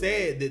 he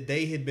said that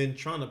they had been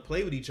trying to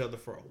play with each other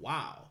for a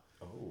while.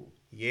 Oh,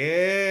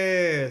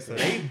 yeah, so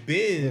they've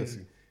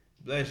been,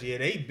 bless you.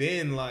 they've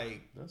been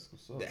like That's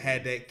what's up.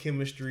 had that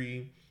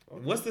chemistry.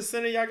 Okay. What's the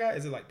center y'all got?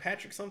 Is it like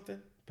Patrick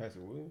something?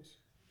 Patrick Williams.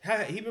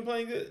 He been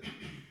playing good.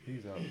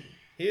 He's out.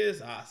 He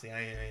is. See,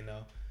 I ain't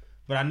know,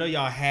 but I know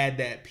y'all had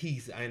that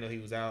piece. I didn't know he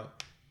was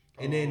out.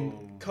 And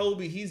then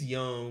Kobe, he's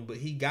young, but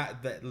he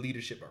got that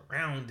leadership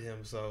around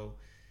him. So,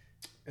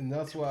 and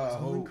that's why I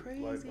hope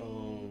crazy. like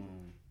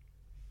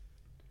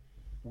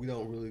we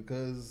don't really,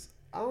 because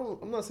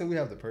I'm not saying we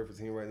have the perfect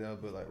team right now,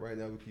 but like right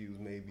now we could use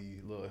maybe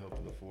a little help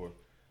in the fourth.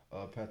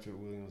 Patrick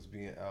Williams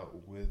being out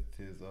with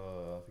his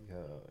I think he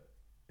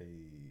had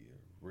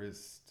a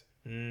wrist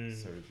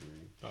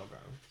surgery. Okay,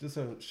 just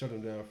shut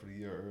him down for the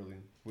year early.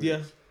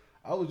 Yeah.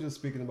 I was just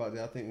speaking about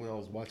that. I think when I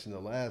was watching the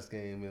last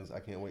game, I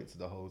can't wait till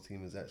the whole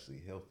team is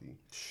actually healthy.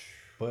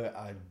 But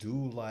I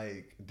do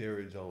like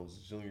Derrick Jones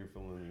Jr.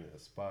 filling in that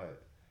spot,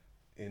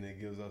 and it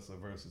gives us a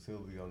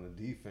versatility on the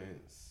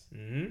defense.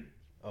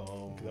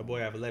 That boy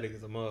athletic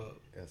as a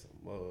mug. As a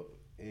mug,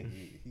 and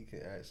he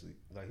can actually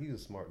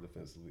he's smart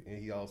defensively,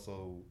 and he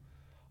also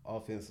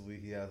offensively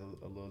he has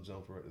a little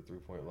jumper at the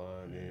 3-point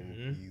line,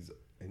 and he's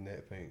in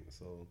that paint.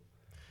 So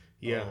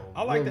yeah,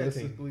 I like that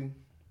team.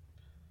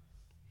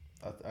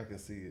 I can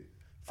see it.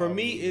 For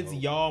me, it's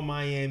y'all,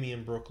 Miami,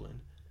 and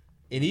Brooklyn.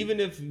 And even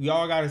if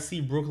y'all got to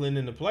see Brooklyn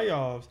in the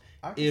playoffs,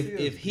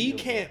 if he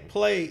can't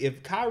play,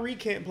 if Kyrie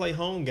can't play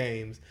home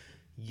games,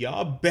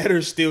 y'all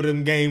better steal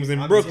them games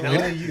in Brooklyn. I'm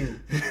telling you,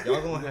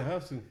 y'all gonna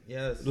have to.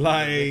 Yes,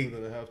 like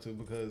gonna have to,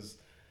 because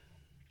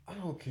I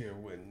don't care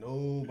what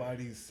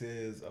nobody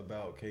says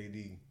about KD.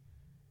 You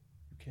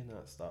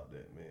cannot stop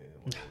that man.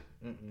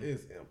 Like,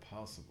 it's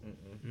impossible.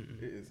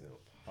 It is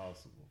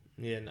impossible.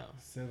 Yeah, no.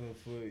 7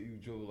 foot, you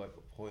dribble like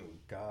a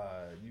point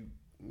guard.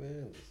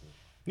 Listen.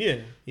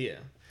 Yeah.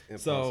 Impossible.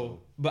 So,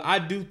 but I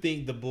do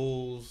think the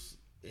Bulls.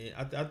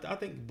 I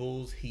think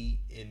Bulls Heat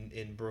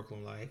in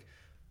Brooklyn. Like,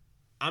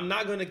 I'm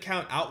not gonna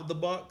count out the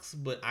Bucks,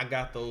 but I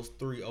got those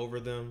 3 over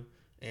them,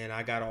 and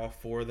I got all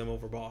 4 of them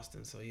over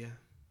Boston. So yeah.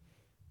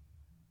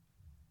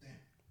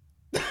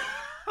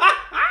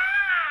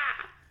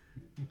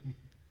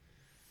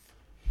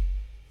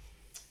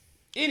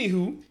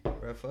 Anywho,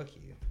 bro, fuck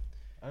you.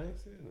 I ain't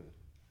saying that.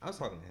 I was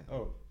talking to him.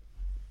 Oh.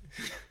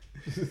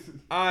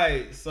 All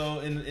right. So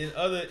in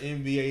other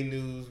NBA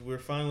news, we're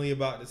finally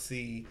about to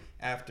see,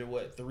 after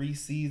 3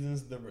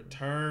 seasons, the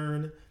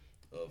return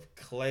of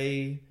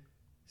Klay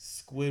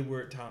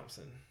Squidward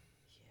Thompson.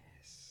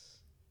 Yes.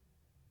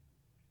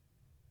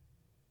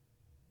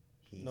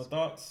 No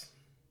thoughts?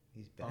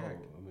 He's back.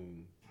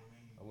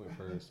 I went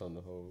first on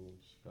the whole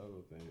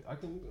Chicago thing.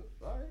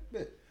 All right,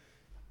 bet.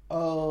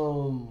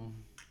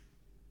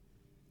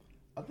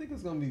 I think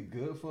it's gonna be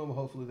good for them.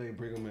 Hopefully, they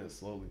bring him in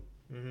slowly.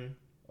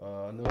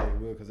 I know they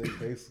will, because they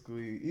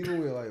basically,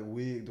 even with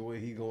Wig, the way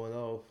he going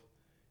off,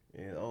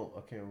 and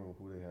I can't remember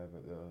who they have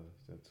at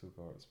that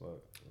 2-guard spot.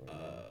 Right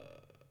now.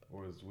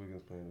 Or is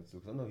Wiggins playing the 2?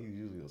 Because I know he's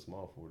usually a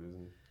small forward,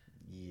 isn't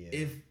he?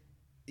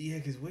 Yeah.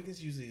 Because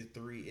Wiggins usually a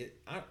 3.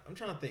 I'm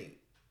trying to think.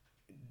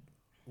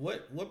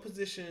 What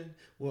position?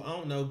 Well, I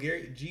don't know.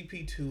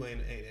 GP2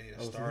 ain't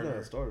a starter. He's not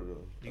a starter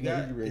though.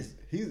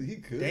 He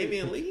could.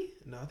 Damian Lee?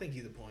 No, I think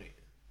he's a point.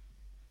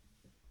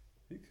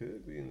 He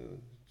could be in the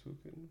 2,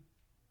 couldn't he?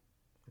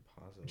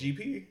 Possible.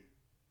 GP?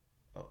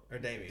 Or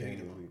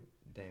Damian?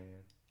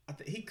 Damian. I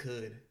think he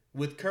could.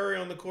 With Curry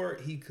on the court,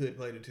 he could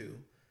play the 2.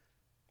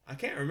 I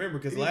can't remember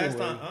because last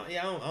time, I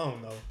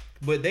don't know.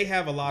 But they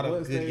have a lot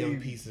of good young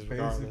pieces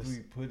regardless.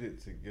 Basically put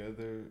it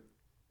together.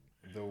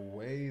 The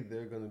way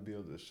they're going to be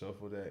able to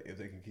shuffle that, if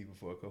they can keep it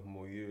for a couple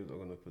more years, they're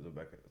going to put it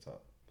back at the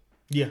top.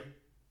 Yeah.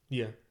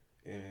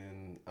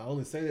 And I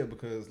only say that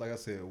because, like I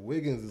said,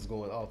 Wiggins is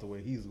going off the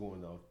way he's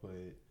going off,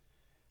 but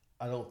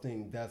I don't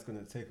think that's going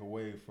to take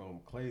away from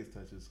Klay's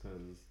touches,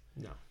 because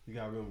you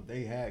got to remember,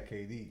 they had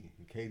KD.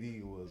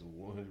 KD was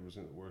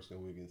 100% worse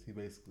than Wiggins. He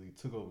basically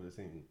took over the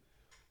team.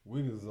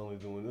 Wiggins is only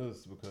doing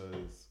this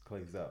because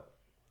Klay's out.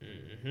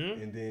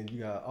 And then you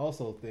got to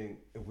also think,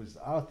 which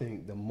I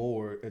think the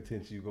more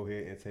attention you go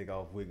ahead and take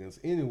off Wiggins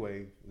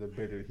anyway, the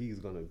better he's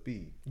going to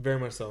be. Very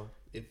much so.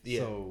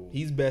 So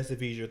he's best if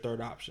he's your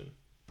third option.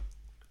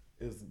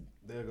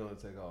 They're going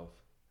to take off.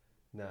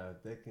 Now,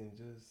 if they can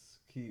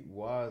just keep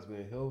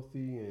Wiseman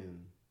healthy,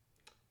 and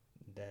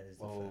that is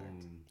the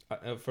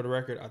fact. For the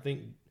record, I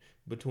think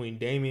between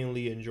Damian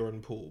Lee and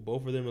Jordan Poole,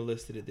 both of them are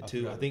listed at the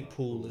 2. I think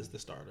Poole is the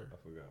starter. I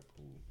forgot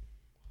Poole.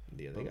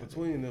 Yeah, but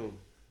between them,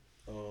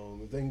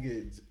 if they can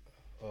get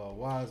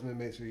Wiseman,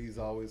 make sure he's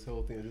always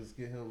healthy, and just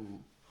get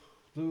him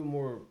a little bit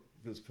more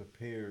just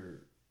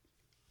prepared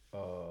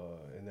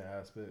in that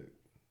aspect,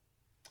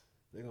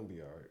 they're gonna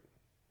be all right.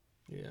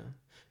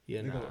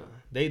 Yeah, They nah. gonna-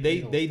 They they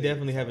gonna stay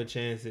definitely have a inside.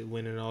 chance at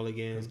winning all the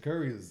Because games.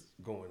 Curry is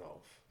going off.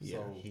 Yeah,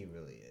 So He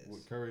really is.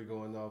 with Curry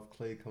going off,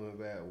 Clay coming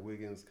back,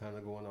 Wiggins kind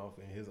of going off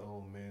in his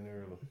own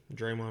manner.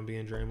 Draymond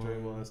being Draymond.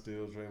 Draymond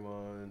still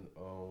Draymond.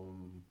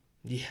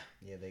 Yeah,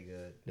 Yeah, they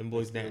good. them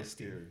boys still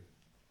nasty. scary.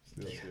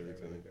 Still Yeah. scary. They're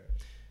to really me. good.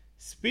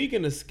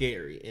 Speaking of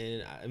scary,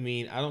 and I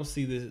mean, I don't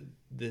see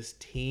this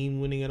team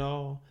winning at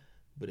all,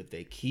 but if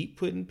they keep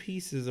putting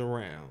pieces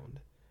around,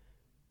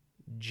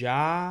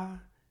 Ja,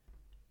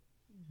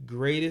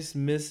 greatest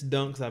missed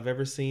dunks I've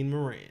ever seen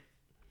Morant,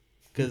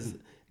 because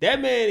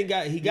that man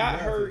got got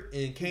hurt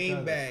it. and came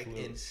got it back flipped.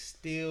 and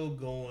still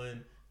going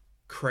So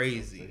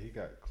crazy. he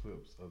got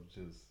clips of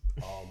just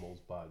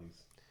almost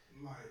bodies.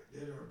 Like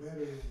that are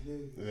better than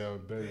niggas. They are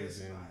better Best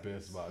than bodies.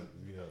 best bodies.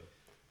 Yeah.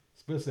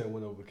 Especially that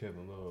went over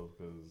Kevin Love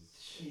because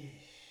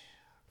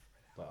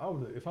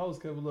like if I was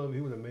Kevin Love,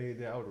 he would have made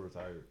that. I would have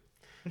retired.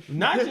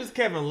 Not just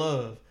Kevin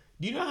Love.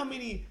 Do you know how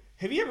many?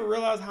 Have you ever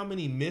realized how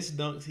many missed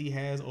dunks he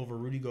has over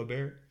Rudy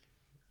Gobert?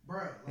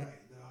 Bro,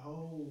 like the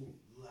whole.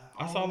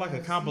 I saw like a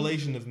last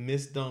compilation season, of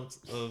missed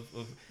dunks of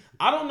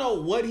I don't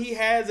know what he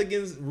has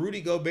against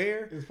Rudy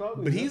Gobert, It's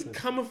probably but he's nothing.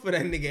 coming for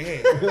that nigga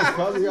head. That's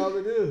probably all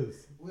it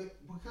is.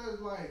 because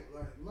like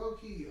low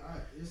key,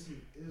 I've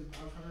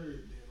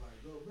heard that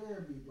like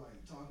Gobert be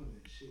like talking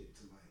that shit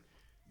to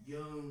like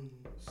young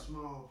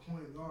small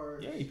point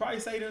guards. Yeah, he probably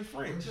say it in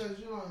French. Because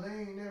you know they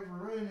ain't never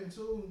run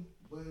into,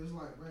 but it's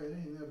like bro, they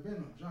ain't never been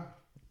on job.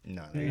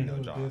 No, there ain't no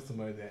There's job.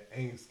 somebody that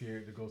ain't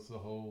scared to go to the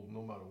hole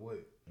no matter what.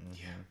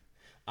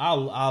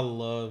 I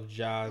love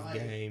Ja's Like-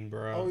 game,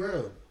 bro. Oh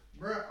yeah,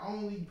 Bro,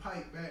 only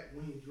pipe back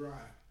when he dry.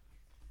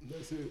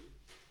 that's it.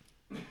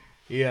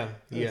 Yeah,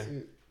 That's yeah.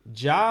 it.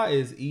 Ja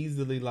is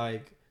easily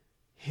like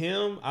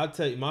him. I'll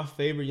tell you, my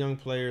favorite young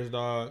players,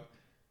 dog.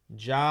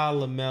 Ja,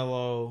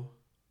 LaMelo,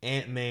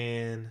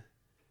 Ant-Man.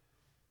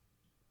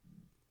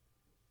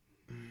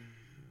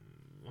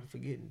 I'm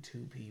forgetting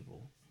two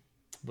people,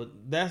 but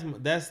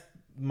that's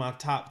my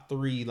top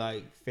three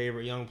like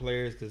favorite young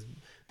players because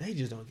they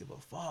just don't give a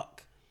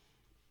fuck.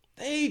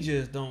 They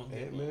just don't give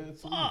Ant-Man, a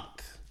too.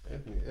 fuck.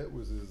 Anthony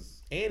Edwards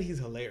is And he's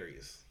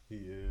hilarious. he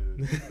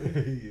is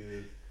he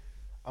is.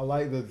 I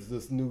like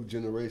this new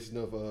generation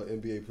of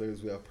NBA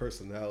players who have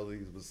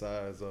personalities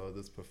besides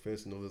this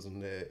professionalism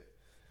that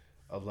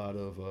a lot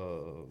of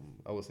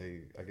I would say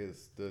I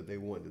guess they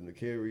want them to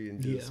carry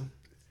and just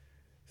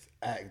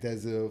act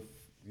as if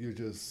you're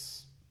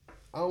just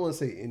I don't want to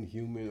say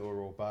inhuman or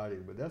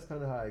robotic, but that's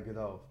kind of how I get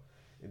off.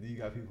 And then you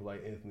got people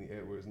like Anthony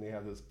Edwards, and they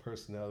have this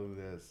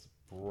personality that's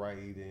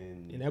bright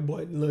and And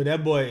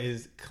that boy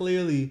is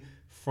clearly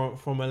from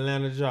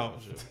Atlanta,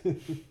 Georgia.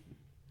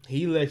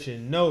 He let you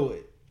know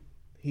it.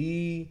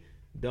 He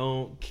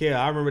don't care.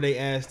 I remember they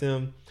asked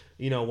him,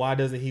 why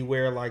doesn't he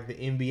wear like the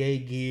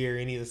NBA gear,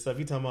 any of the stuff?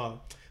 He talking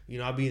about,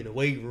 I be in the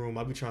weight room.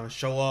 I be trying to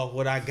show off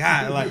what I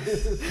got. Like,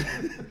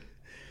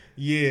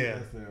 yeah.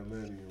 that's the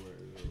Atlantean right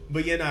there.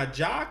 But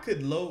Ja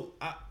could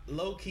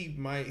low key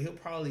he'll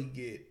probably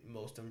get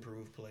most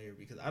improved player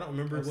because I don't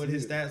remember what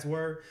his stats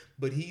were,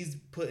 but he's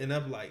putting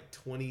up like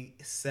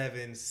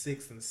 27,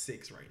 6, and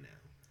 6 right now.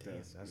 Damn,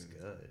 that's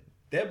good.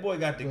 That boy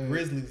got the But-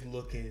 Grizzlies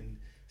looking.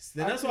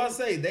 And that's why I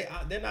say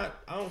they're not.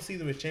 I don't see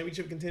them as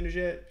championship contenders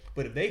yet.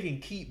 But if they can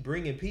keep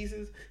bringing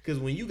pieces, because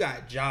when you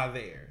got Ja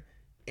there,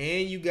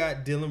 and you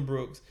got Dylan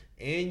Brooks,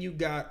 and you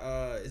got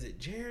is it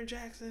Jaren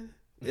Jackson?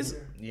 It's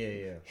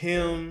Yeah.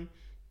 him.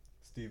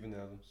 Steven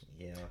Adams.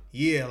 Yeah.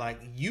 Yeah, like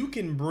you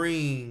can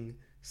bring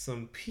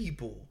some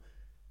people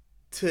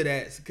to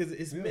that because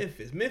it's Yeah.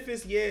 Memphis.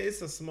 Memphis, yeah,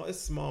 it's a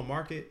small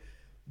market,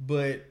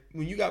 but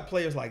when you got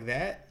players like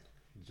that,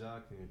 Ja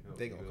can help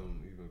They them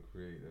gonna even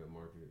create that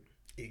market.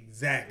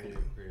 exactly.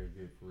 And create a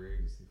good free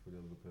agency for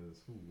them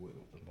because who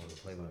wouldn't Want to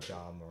play with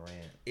Ja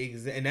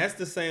Morant. And that's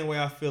the same way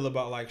I feel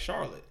about like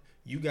Charlotte.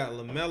 You got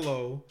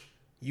LaMelo,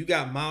 you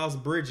got Miles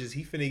Bridges.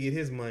 He finna get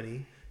his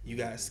money. You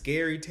got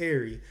Scary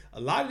Terry. A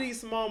lot of these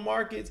small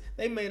markets,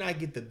 they may not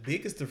get the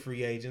biggest of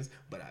free agents,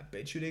 but I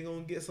bet you they're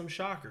gonna get some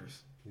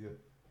shockers. Yeah.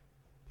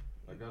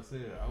 Like I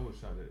said, I was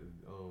shot at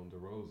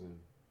DeRozan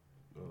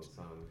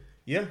signing.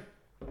 Yeah,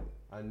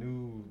 I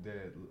knew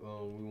that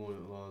we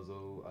wanted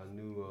Alonzo. I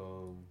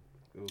knew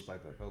it was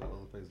like a couple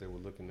other places they were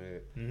looking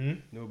at.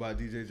 Knew about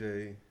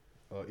DJJ,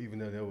 even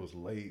though that was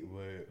late,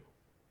 but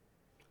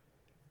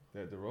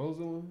that DeRozan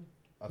one,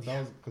 I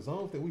thought because I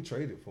don't think we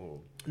traded for him.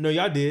 No,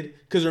 y'all did.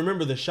 Because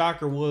remember, the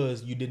shocker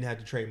was you didn't have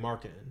to trade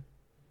marketing.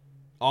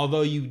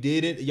 Although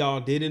y'all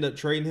did end up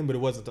trading him, but it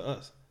wasn't to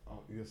us. Oh,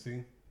 you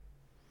see?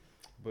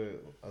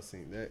 But I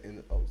seen that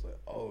and I was like,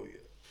 oh yeah.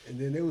 And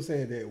then they were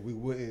saying that we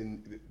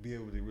wouldn't be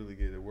able to really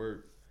get it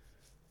work.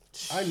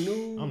 I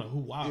knew. I don't know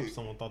why it-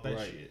 someone thought that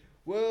right. shit.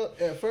 Well,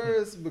 at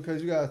first,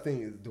 because you gotta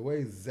think the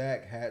way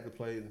Zach had to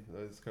play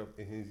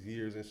in his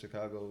years in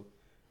Chicago,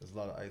 there's a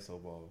lot of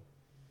ISO ball.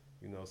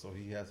 So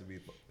he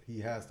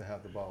has to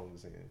have the ball in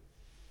his hand.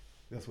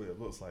 That's what it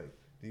looks like.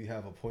 Do you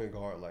have a point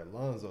guard like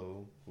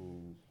Lonzo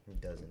who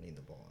doesn't need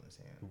the ball in his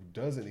hand. who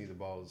doesn't need the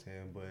ball in his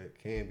hand, but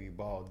can be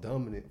ball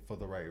dominant for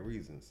the right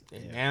reasons.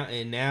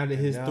 And now that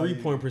his now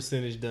 3-point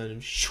percentage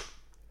done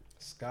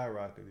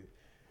Skyrocketed.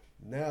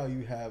 Now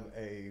you have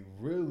a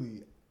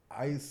really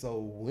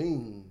ISO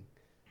wing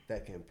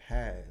that can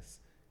pass.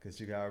 Because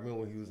you got to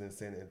remember when he was in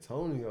San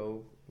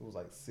Antonio, it was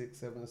like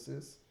 6-7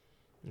 assists.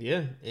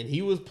 Yeah, and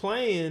he was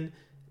playing.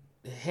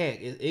 Heck,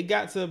 it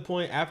got to a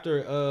point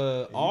after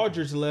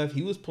Aldridge left,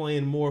 he was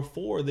playing more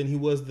 4 than he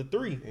was the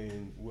 3.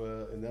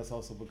 And that's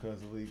also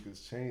because the league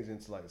is changing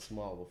to like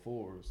smaller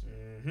 4s.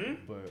 Mm-hmm.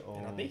 But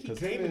And I think he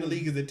came in the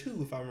league as a 2,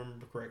 if I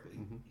remember correctly.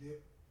 Mm-hmm.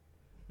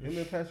 Yeah. Him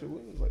and Patrick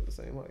Williams like the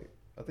same height.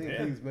 I think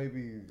Yeah. he's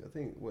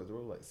what they're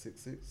like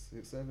 6'6",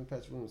 6'7".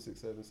 Patrick Williams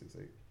 6'7",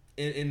 6'8".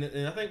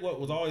 And I think what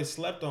was always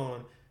slept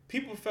on,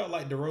 people felt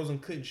like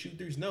DeRozan couldn't shoot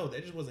threes. No,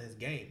 that just wasn't his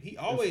game. He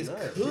always not.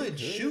 could He could.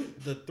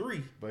 shoot the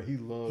 3, But he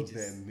loves He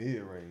just- that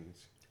mid range.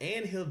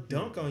 and he'll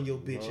dunk on your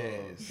bitch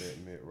Loves ass. that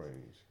mid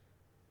range.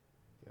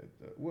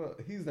 Well,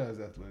 he's not as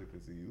athletic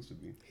as he used to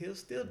be. He'll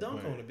still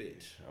dunk Right. on a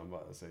bitch. I'm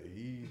about to say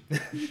he's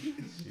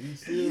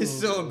still. He's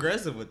so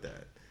aggressive with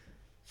that.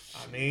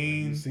 I You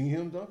mean, seen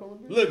him dunk on the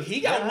bench? look,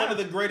 he got Yeah. one of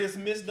the greatest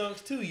missed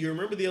dunks too. You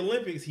remember the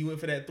Olympics? He went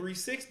for that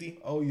 360.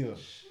 Oh yeah.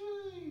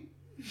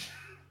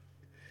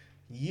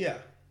 Yeah.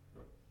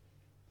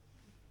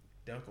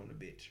 Dunk on the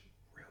bitch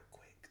real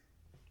quick.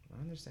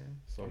 I understand.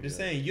 So, I'm just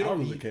yeah. saying, you I don't.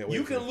 really can't wait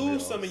You for can the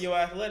lose playoffs. some of your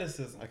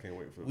athleticism. I can't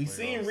wait for the We playoffs.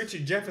 seen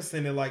Richard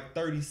Jefferson at like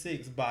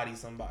 36 body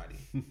somebody.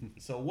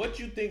 So what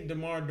you think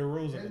DeMar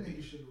DeRozan That would be?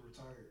 nigga should have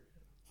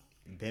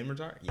retired. Ben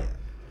retired? Yeah.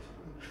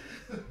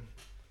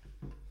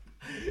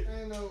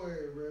 Ain't no way,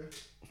 bro.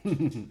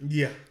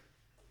 Yeah.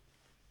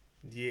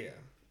 Yeah.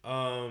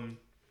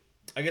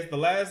 I guess the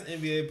last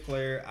NBA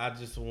player I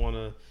just want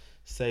to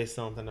say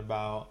something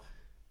about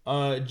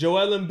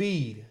Joel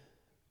Embiid.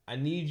 I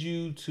need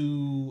you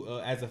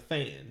to, as a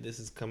fan, this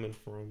is coming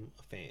from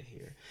a fan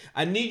here.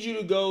 I need you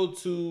to go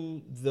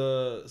to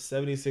the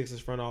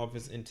 76ers front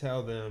office and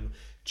tell them,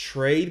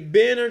 trade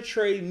Ben or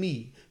trade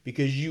me,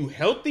 because you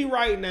healthy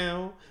right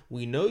now.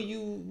 We know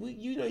you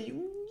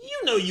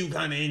know you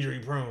kind of injury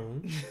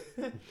prone.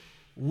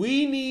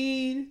 We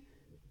need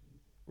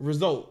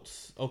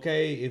results,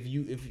 okay?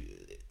 If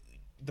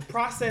the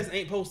process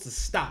ain't supposed to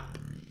stop,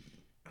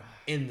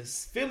 and the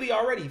Philly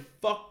already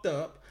fucked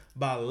up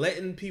by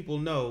letting people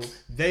know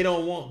they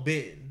don't want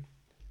Ben.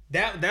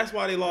 That's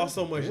why they lost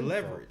so much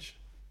leverage.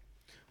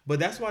 But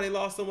that's why they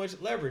lost so much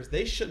leverage.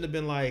 They shouldn't have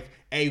been like,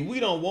 hey, we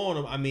don't want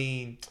him. I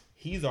mean,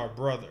 he's our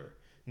brother.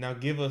 Now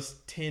give us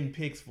 10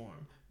 picks for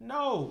him.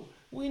 No,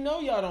 we know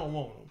y'all don't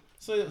want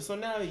him. So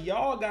now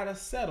y'all gotta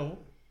settle.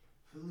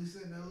 Philly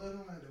sitting there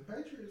looking like the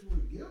Patriots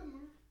with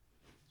Gilmore.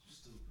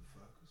 Stupid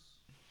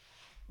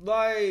fuckers.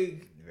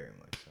 Like, Very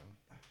much so.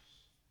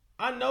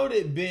 I know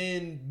that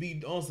Ben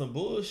be on some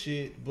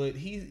bullshit, but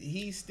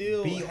he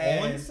still Be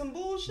has... on some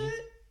bullshit?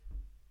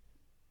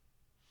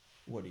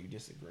 What, are you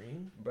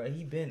disagreeing? Bro,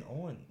 he been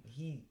on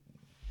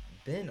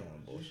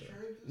bullshit.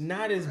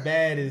 Not as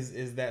bad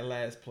as that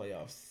last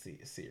playoff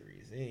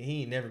series.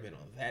 He ain't never been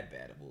on that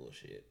bad of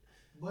bullshit.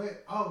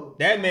 But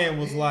That man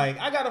was like,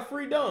 I got a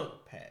free dunk.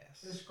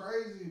 Pass. it's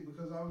crazy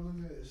because I was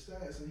looking at his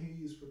stats and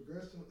his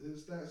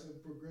stats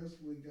have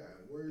progressively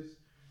gotten worse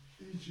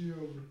each year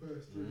over the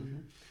past 3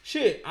 years.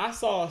 Shit, I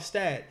saw a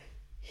stat.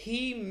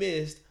 He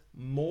missed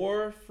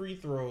more free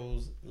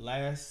throws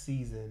last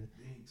season.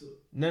 Then he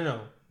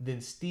took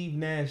Than Steve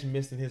Nash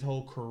missed in his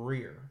whole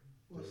career.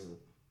 what's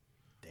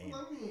Damn.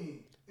 Well, I mean,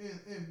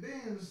 in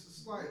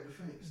Ben's slight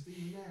defense,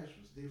 Steve Nash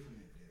was different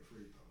at that free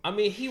throw. I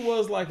mean, he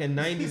was like a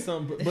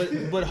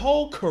 90-something, but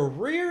whole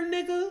career,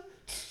 nigga.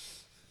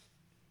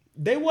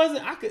 They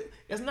wasn't.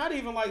 It's not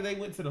even like they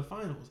went to the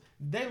finals.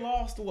 They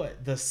lost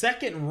what, the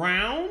second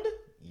round?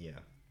 Yeah.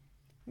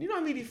 You know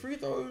how many free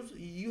throws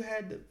you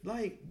had to,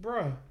 like,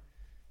 bruh.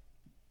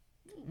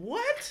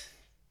 What?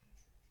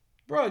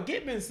 Bruh,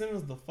 get Ben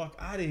Simmons the fuck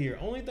out of here.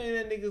 Only thing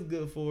that nigga's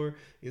good for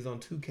is on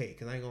 2K.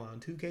 Cause I ain't gonna lie, on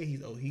 2K he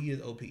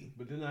is OP.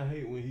 But then I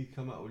hate when he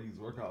come out with these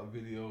workout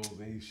videos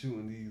and he's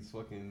shooting these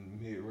fucking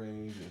mid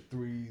range and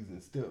threes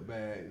and step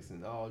backs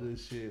and all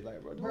this shit.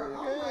 Like, bro, Bro, do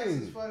I'm like it this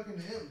again. fucking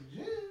empty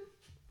gym.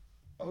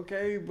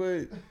 Okay,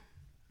 but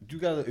you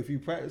gotta, if you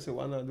practice it,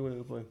 why not do it in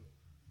the play?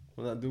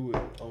 Why not do it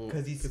on?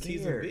 Because he's Cause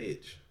he's a scared.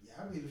 bitch. Yeah,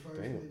 I'd be the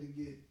first Damn. one to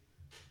get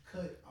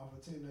cut off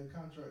a 10-day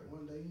contract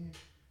one day in.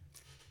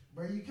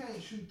 Bro, you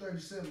can't shoot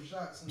 37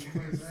 shots in the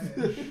first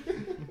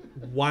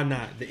half. Why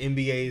not? The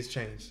NBA has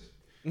changed.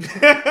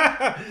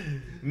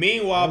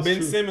 Meanwhile, That's Ben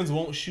true. Simmons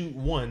won't shoot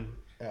one.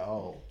 At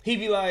all. He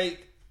be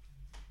like,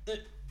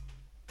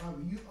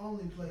 Probably you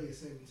only played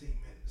 17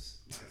 minutes.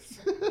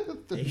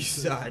 You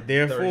saw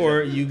therefore,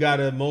 37. you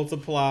gotta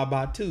multiply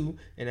by 2,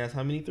 and that's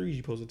how many threes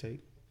you supposed to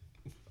take.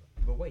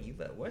 But wait, you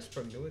let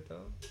Westbrook do it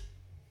though.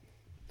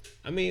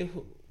 I mean,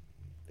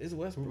 it's Who's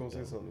Westbrook. gonna say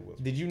though. something to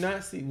Westbrook? Did you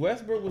not see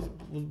Westbrook was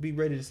be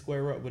ready to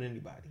square up with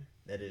anybody,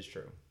 That is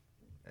true.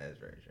 That is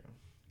very true.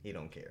 He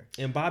don't care.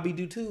 and Bobby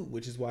do too,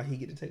 which is why he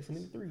get to take so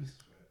many threes.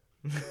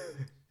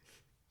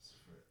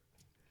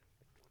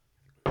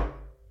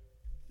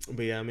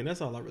 But yeah, I mean,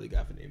 that's all I really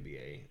got for the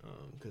NBA.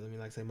 Because I mean,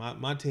 like I say,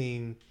 my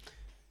team,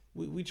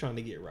 we trying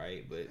to get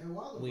right, but And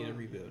while we in a LeBron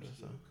rebuilding. James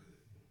So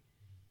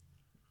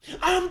still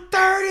I'm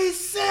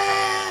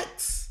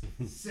 36.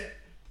 good. Set.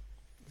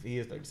 He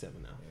is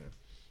 37 now.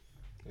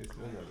 It's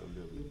still not gonna be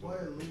able to The do boy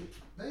it. lead.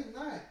 They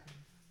not.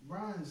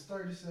 Brian's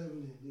 37 and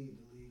lead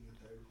the league in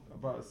 30 I'm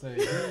points.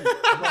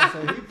 about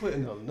to say he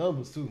putting up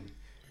numbers too.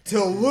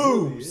 To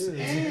lose.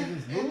 Yeah, And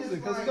he's losing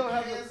because he don't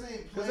have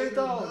because they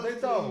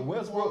thought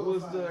Westbrook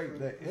was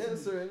the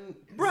answer, and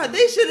Bruh,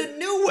 they should have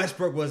knew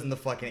Westbrook wasn't the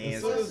fucking as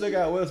answer. soon as they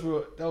got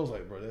Westbrook, that was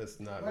like, bro, that's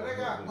not. But they gonna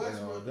got happen, you know.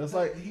 Westbrook. That's That's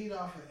like, the heat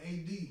off of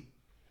AD.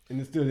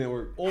 and it still didn't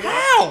work.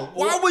 How?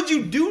 Why would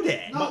you do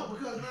that? No,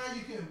 because now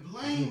you can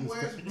blame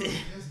Westbrook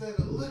instead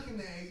of looking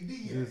at AD.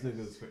 This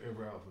nigga's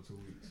forever out for 2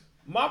 weeks.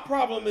 My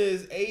problem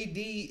is AD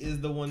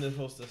is the one that's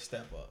supposed to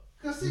step up.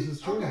 Cause see, This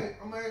is true. okay,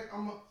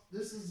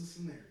 this is the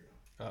scenario.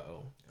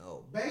 Uh-oh.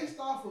 Oh. Based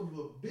off of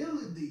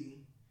ability,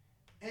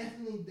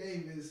 Anthony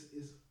Davis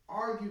is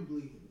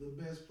arguably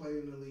the best player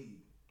in the league.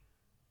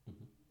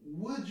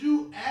 Would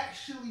you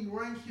actually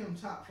rank him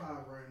top 5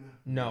 right now?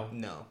 No.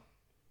 No.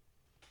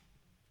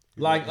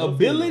 Like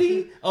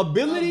ability,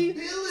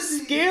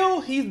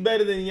 skill, he's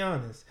better than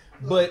Giannis.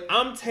 But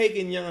I'm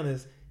taking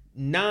Giannis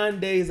 9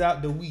 days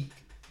out the week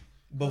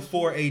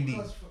before AD.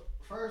 Because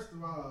first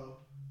of all,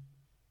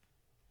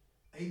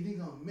 AD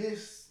gonna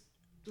miss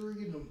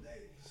 3 of them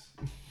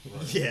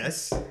days.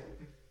 Yes.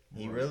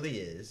 He really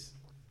is.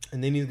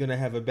 And then he's gonna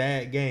have a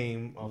bad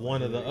game,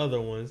 one of the other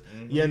ones.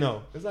 Mm-hmm. You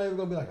know. It's not even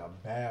gonna be like a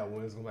bad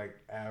one. It's gonna be like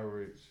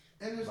average.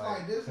 And it's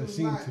like this it is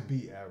seems not to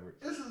be average.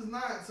 this is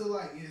not to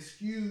like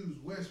excuse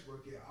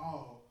Westbrook at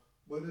all,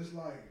 but it's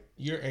like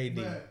You're AD.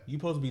 But- You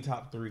supposed to be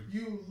top 3.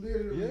 you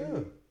literally Yeah.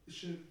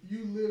 should. He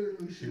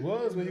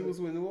was when he was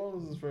with New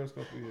Orleans his first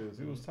couple of years.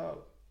 He was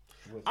top.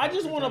 I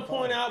just want to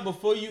point out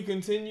before you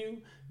continue,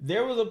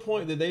 there was a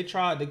point that they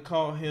tried to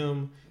call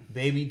him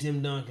Baby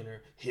Tim Duncan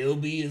or he'll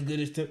be as good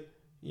as Tim.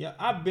 Yeah,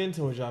 I've been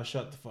told y'all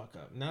shut the fuck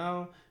up.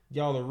 Now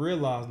y'all are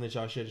realizing that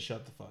y'all should have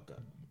shut the fuck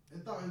up. I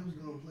thought he was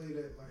gonna play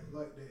that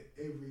like that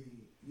every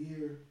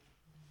year,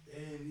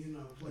 and you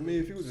know. Play I mean,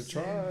 if he was to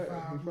try, 75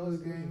 he probably plus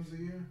could. games a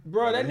year.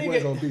 Bro, that He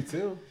wasn't nigga. gonna beat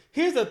Tim.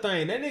 Here's the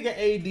thing. That nigga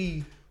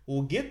AD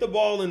will get the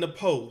ball in the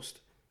post,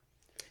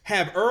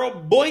 have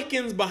Earl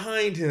Boykins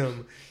behind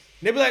him.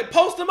 They be like,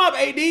 post him up,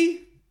 AD.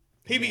 He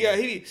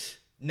be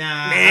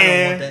Nah, I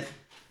don't want that.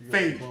 You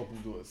gotta Fade. bump him,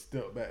 do a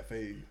step back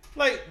fade.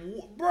 like,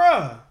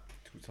 bruh.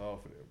 Too tall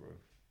for that, bro.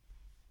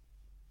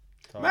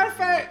 Tall Matter of for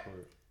that fact,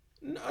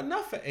 part.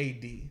 Enough for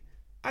AD.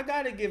 I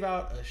gotta give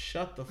out a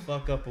shut the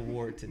fuck up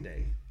award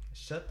today.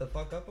 Shut the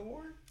fuck up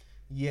award?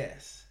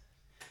 Yes.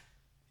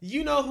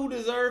 You know who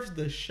deserves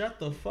the shut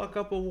the fuck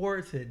up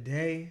award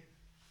today?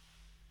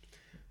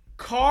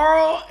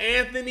 Karl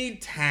Anthony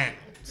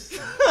Towns.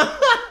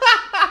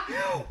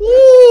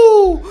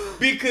 Woo!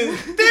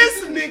 Because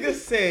this nigga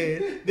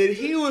said that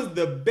he was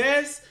the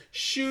best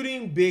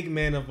shooting big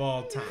man of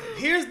all time.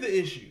 Here's the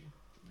issue.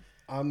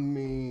 I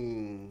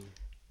mean,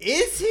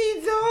 Is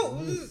he though?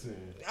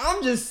 listen.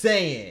 I'm just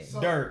saying.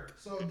 Dirk.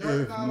 So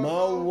Dirk If not my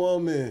on-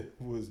 woman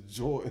was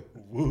Jordan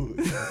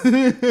Woods,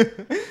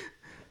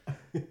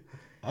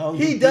 I'm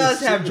He the does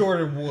best have shooter.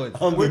 Jordan Woods.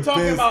 I'm We're the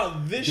talking best.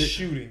 about this Dick.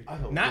 shooting, I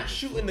don't give not a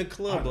shooting the fuck.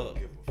 club I don't up.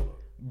 give a fuck.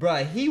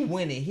 Bruh, he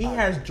winning. He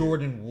has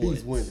Jordan Woods.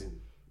 He's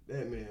winning.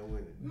 That man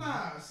winning.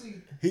 Nah, see,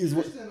 He's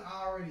Tristan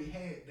already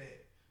had that.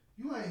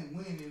 You ain't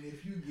winning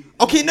if you get.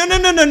 Okay, no.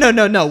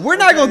 We're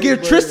not gonna Okay, give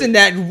but Tristan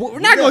that. We're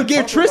not gonna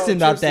give Tristan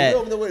about We that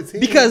don't know what team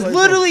because he plays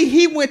literally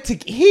he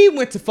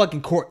went to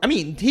fucking court. I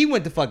mean, he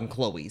went to fucking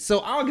Chloe.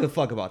 So I don't give a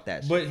fuck about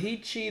that. Shit. But he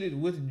cheated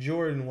with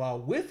Jordan while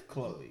with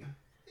Chloe.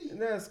 for.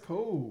 And that's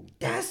cool.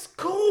 That's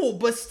cool.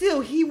 But still,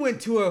 he went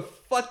to a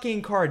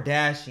fucking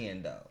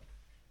Kardashian though.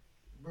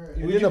 Bruh,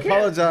 And Would then you care?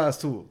 apologize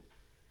to him.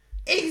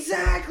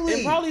 Exactly.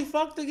 And probably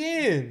fucked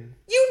again.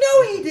 You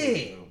know he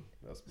did.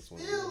 That's what's one.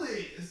 still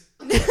is.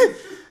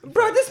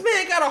 Bro, this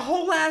man got a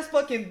whole ass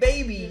fucking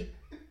baby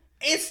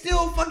and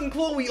still fucking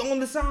Chloe on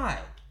the side.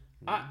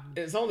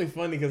 It's only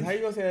funny because how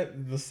you gonna say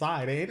that the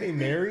side? Ain't they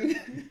married?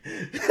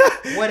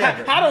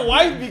 Whatever. How the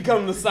wife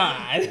become the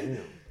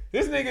side?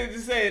 This nigga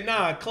just said,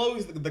 nah,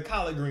 Chloe's the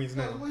collard greens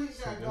Because now. when he got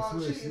That's dog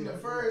what cheating she- the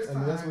first and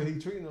time, that's what he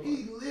treating him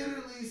he like.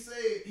 literally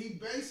said, he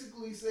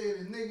basically said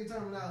in nigga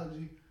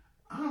terminology,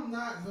 I'm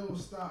not gonna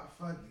stop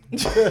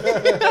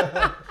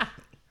fucking.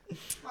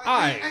 Like,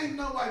 Alright. ain't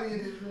nobody in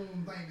this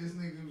room think this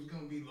nigga was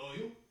gonna be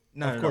loyal.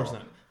 No, Of course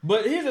not.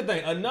 But here's the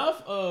thing.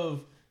 Enough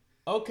of,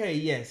 okay,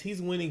 yes,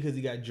 he's winning because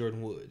he got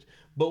Jordan Woods.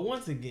 But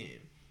once again,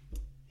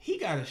 he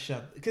got to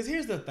shut. Because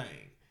here's the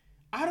thing.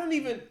 I don't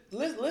even,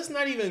 let's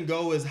not even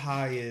go as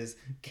high as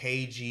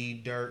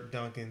KG, Dirk,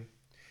 Duncan.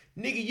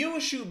 Nigga, you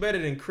don't shoot better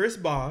than Chris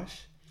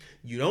Bosh.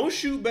 You don't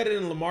shoot better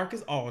than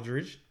LaMarcus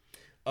Aldridge.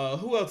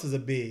 Who else is a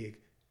big?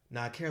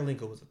 Nah,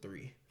 Karolinko was a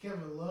 3.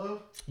 Kevin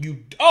Love. You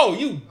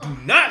do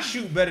not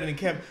shoot better than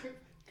Kevin.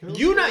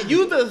 You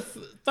the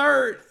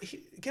third.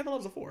 Kevin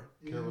Love's a 4.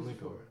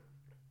 Karolinko.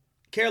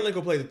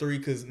 Karolinko played the 3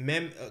 because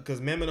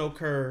Memino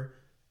Kerr.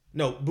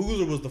 No,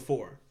 Boozer was the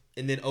 4.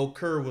 and then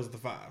Okur was the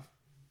 5.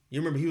 You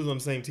remember he was on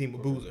the same team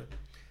with Boozer.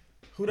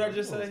 Who did I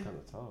just say? Kind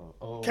of tall.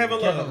 Oh,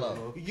 Kevin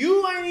Love.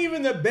 You ain't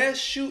even the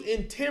best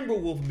shooting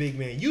Timberwolf big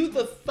man. You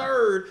the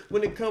 3rd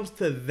when it comes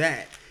to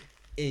that.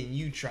 And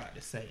you tried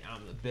to say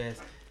I'm the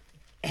best.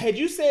 Had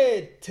you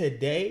said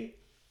today,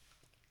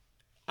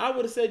 I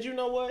would have said, you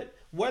know what?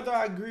 Whether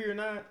I agree or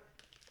not,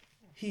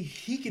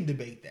 he can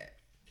debate that.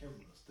 Kevin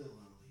Love's still in the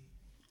league.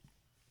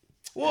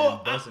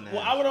 Well, busting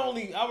I would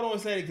only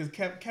say it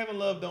because Kevin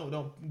Love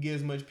don't get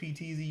as much PT as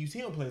he used to.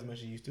 He don't play as much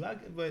as he used to.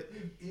 But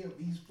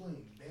He's playing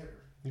better.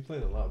 He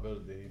played a lot better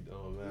than he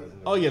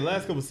oh yeah,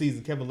 last couple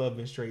seasons Kevin Love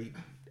been straight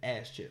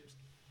ass chips.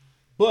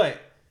 But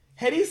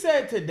had he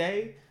said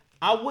today,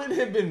 I wouldn't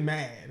have been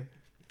mad.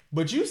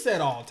 But you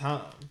said all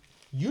time.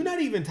 You're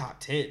not even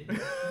top 10.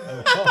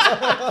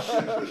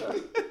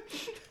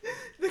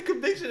 The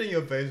conviction in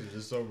your face is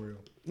just so real.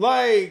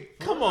 Like,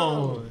 come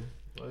on.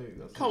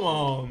 Like, Come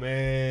on,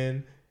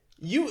 man.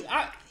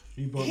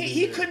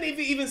 He couldn't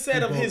even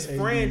said of his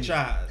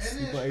franchise.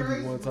 And it's played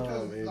crazy one because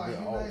time and like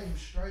been you off. name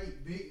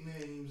straight big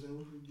names and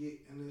we forget,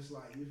 and it's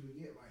like you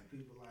forget like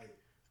people like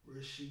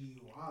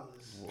Rasheed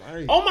Wallace.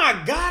 Right. Oh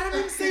my God, I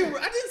didn't say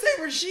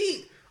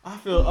Rasheed. I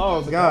feel,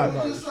 oh God.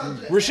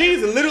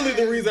 Rasheed's literally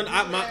the reason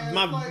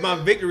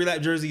my victory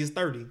lap jersey is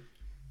 30.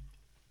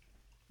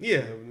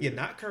 Yeah,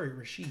 not Curry,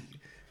 Rasheed.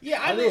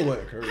 Yeah, I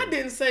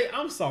didn't say,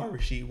 I'm sorry,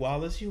 Rasheed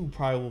Wallace. You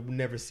probably will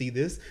never see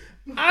this.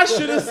 I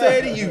should have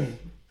said to you,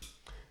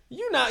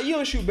 you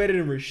don't shoot better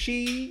than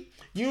Rasheed.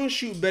 You don't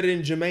shoot better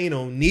than Jermaine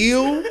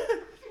O'Neal.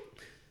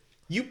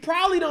 You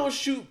probably don't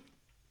shoot.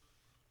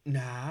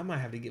 Nah, I might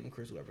have to give him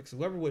Chris Webber because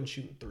Webber wasn't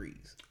shooting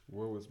threes.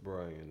 Where was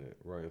Brian at?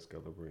 Ryan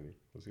Scalabrine.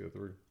 Was he a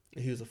 3?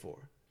 He was a 4.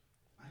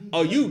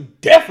 Oh, you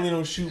definitely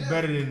don't shoot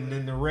better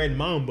than the Red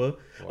Mamba.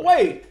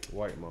 Wait.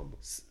 White Mamba.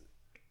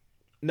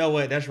 No,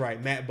 wait, that's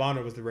right. Matt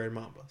Bonner was the Red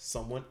Mamba.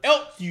 Someone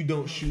else you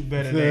don't shoot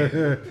better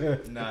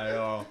than. Not at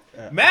all.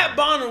 Matt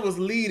Bonner was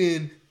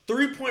leading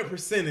 3-point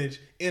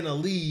percentage in a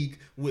league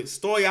with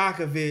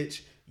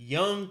Stojakovic,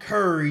 Young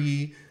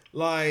Curry,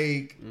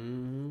 like,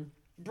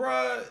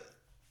 bruh,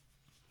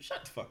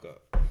 shut the fuck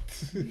up.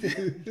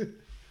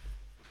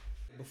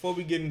 Before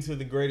we get into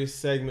the greatest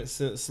segment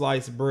since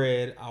sliced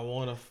bread, I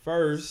want to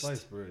first.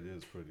 Sliced bread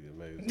is pretty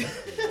amazing.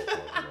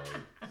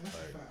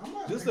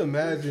 Just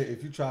imagine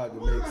if you tried to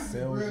make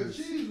sandwiches.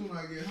 Cheese when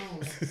I get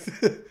home.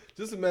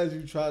 Just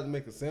imagine you tried to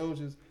make a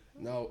sandwiches.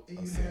 No,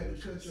 And you had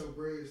to cut your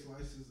bread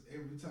slices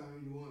every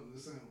time you wanted a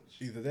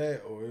sandwich. Either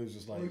that or it was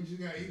just like Or you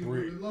just got to eat it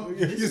brick. with it long.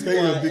 You This just is got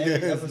why a big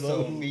every ass episode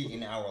loaf. will be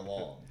an hour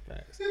long.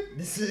 Facts.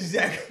 This is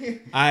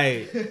exactly. All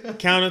right,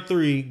 count of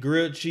 3,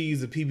 grilled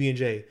cheese, a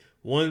PB&J.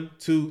 1,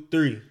 2,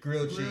 3.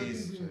 Grilled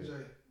cheese.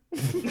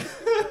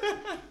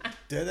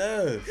 Dead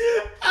ass.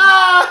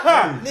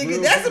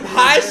 Nigga, that's some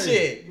high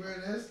shit. Bro,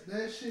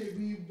 that shit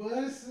be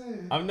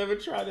bussin'. I've never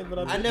tried it, but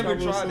I never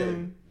tried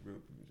it.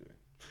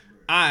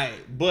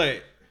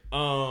 Alright,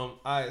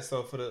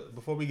 so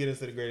before we get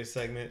into the greatest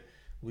segment,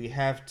 we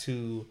have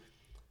to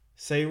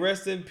say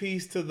rest in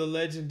peace to the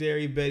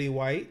legendary Betty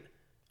White.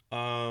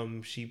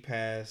 She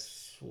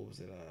passed, what was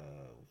it?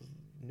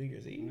 New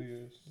Year's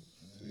Eve?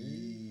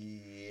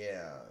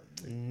 Yeah.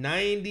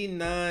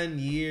 99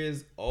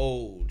 years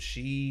old.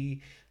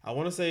 I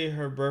want to say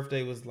her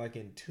birthday was like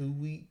in 2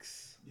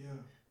 weeks. Yeah.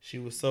 She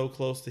was so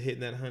close to hitting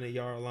that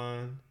 100-yard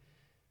line.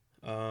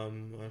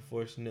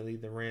 Unfortunately,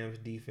 the Rams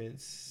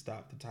defense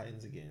stopped the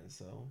Titans again.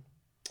 So,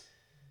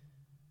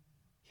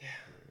 yeah.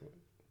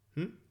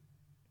 Oh,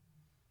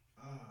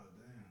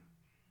 damn.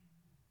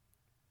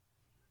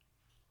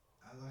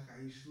 I like how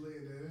you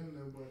slid that in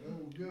there, but that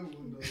was a good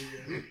one, though.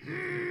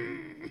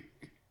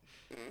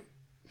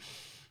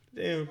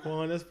 Damn,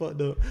 Quan, that's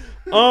fucked up.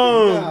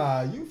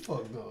 Nah, you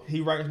fucked up.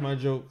 He writes my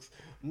jokes.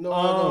 No,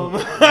 I don't.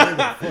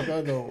 Fuck,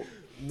 I don't.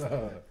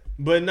 Nah.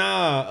 But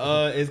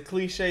as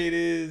cliche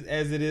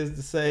as it is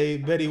to say,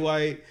 Betty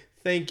White,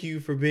 thank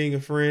you for being a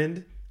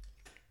friend.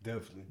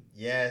 Definitely.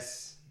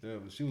 Yes. Yeah,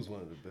 but she was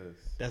one of the best.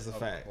 That's a Of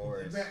fact.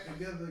 course. Back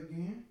together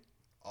again.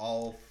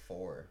 All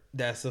 4.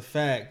 That's a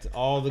fact.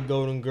 All the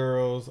Golden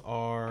Girls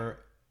are,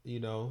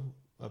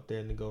 up there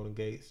in the Golden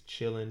Gates,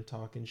 chilling,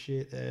 talking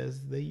shit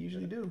as they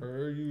usually do.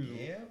 Per usual.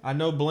 Yeah. I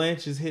know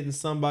Blanche is hitting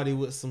somebody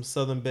with some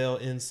Southern Belle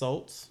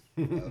insults.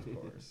 Of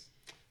course.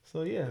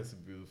 So yeah, That's a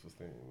beautiful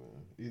thing,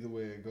 man. Either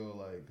way it go,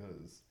 like,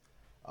 cause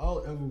I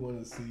don't ever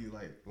want to see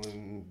like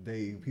when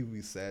people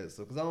be sad and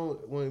stuff. Cause I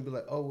don't want to be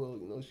like, oh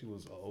well, she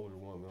was an older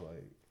woman.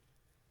 Like,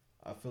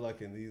 I feel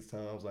like in these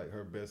times, like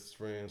her best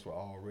friends were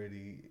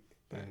already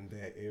in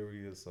that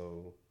area,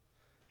 so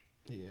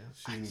yeah.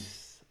 I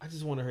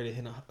just wanted her to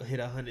hit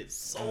 100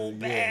 so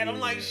bad.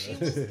 I'm like, she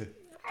was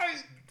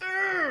right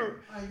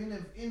there. Like, and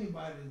if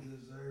anybody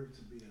deserved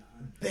to be 100.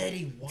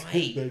 Betty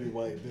White. Betty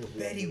White definitely.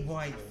 Betty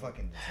White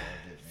fucking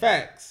deserved it. Man.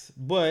 Facts,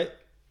 but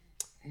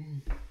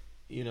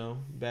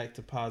back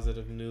to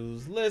positive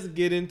news. Let's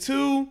get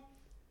into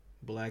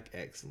Black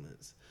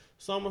excellence.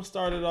 So I'm gonna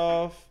start it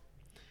off.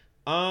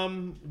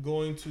 I'm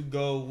going to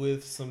go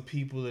with some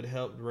people that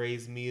helped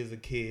raise me as a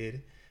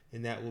kid,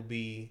 and that will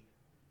be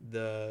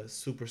the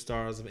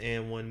superstars of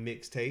And1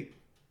 mixtape.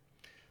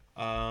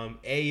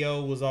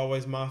 Ayo was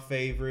always my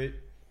favorite.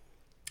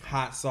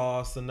 Hot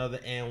Sauce, another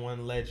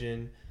And1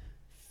 legend.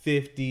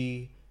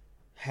 50,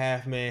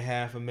 Half Man,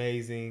 Half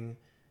Amazing.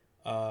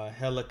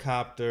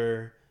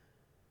 Helicopter.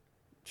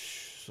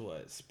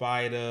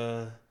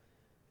 Spider.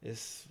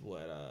 It's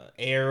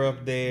Air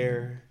up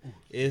there.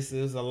 It's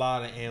a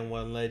lot of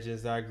And1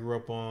 legends that I grew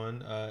up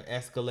on.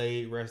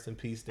 Escalade, rest in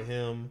peace to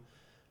him.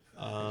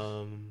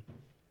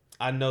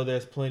 I know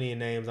there's plenty of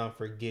names I'm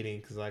forgetting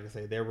because, like I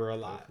say, there were a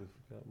lot. I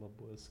forgot my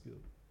boy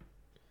Skip.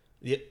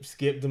 Yep,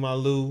 Skip to my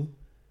Lou.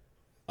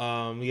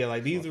 Yeah,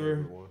 like these My were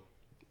favorite one.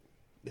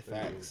 the That dude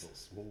facts. was so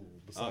smooth.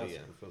 Besides yeah.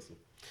 the Professor.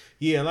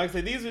 Yeah, like I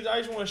said, these are.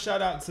 I just want to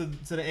shout out to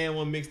the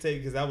And1 mixtape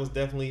because that was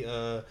definitely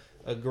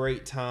a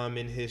great time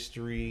in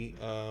history,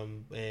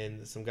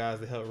 and some guys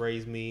that helped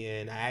raise me.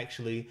 And I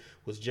actually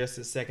was just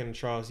at Second and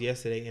Charles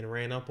yesterday and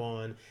ran up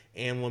on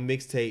And1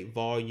 mixtape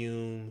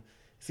volume.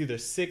 It's either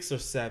 6 or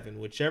 7,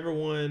 whichever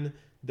one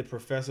the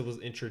Professor was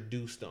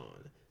introduced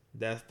on.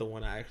 That's the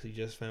one I actually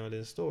just found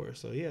in store.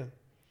 So yeah,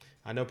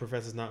 I know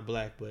Professor's not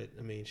black, but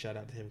I mean, shout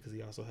out to him because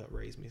he also helped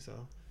raise me.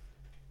 So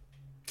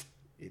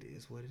it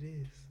is what it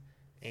is.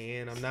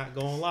 And I'm not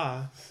gonna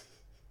lie,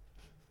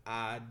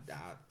 I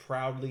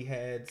proudly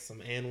had some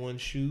And1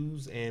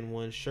 shoes,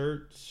 And1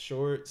 shirts,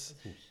 shorts.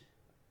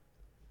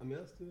 I mean,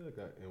 I still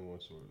got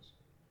N1 shorts.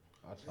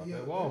 I shop Yeah,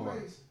 at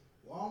Walmart.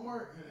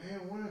 Walmart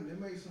and And1, they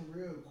make some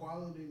real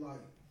quality, like,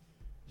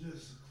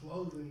 just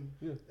clothing.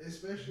 Yeah.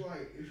 Especially,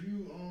 like, if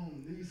you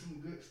need some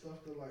good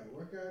stuff to, like,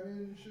 work out in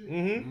and shit.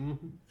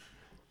 Mm-hmm.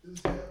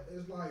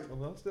 It's like,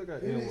 I still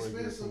got N1 gear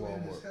inexpensive from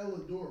and it's Walmart. hella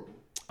adorable.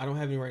 I don't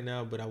have any right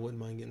now, but I wouldn't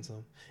mind getting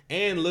some.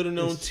 And little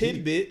known It's cheap.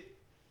 tidbit,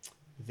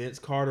 Vince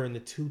Carter in the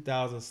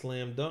 2000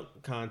 Slam Dunk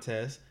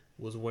contest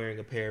was wearing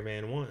a pair of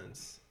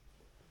And1s.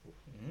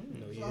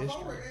 Know So your if I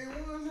history. wear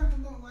And1s, I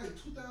can do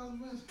like 2,000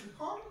 minutes in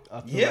Carter.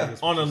 I feel Yeah. like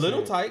that's what On a you're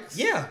little saying. tykes.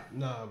 Yeah.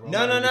 Nah, bro.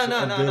 No, I'm no, about to no, get no, some- no,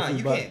 I'm no.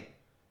 definitely You about- can't.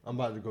 I'm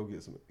about to go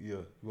get some. Yeah.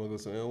 You want to go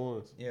some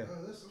N1s? Yeah.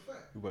 That's a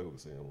fact. You better go get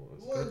some It N1s.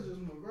 was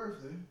just my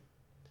birthday.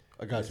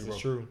 I got This you, is bro.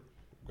 true.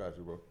 Got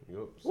you, bro.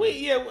 Yep. Wait,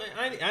 yeah,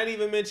 I didn't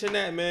even mention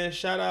that, man.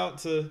 Shout out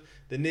to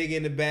the nigga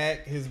in the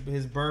back. His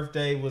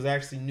birthday was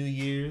actually New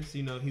Year's.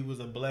 You know, he was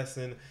a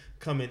blessing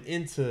coming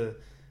into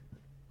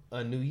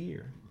a new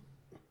year.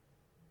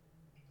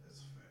 That's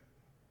a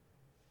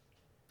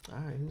fact.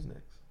 All right, who's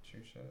next?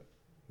 Shoot shot.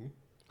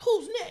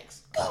 Who's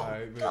next? Go, All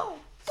right, man. go.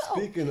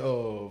 Speaking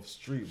of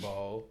street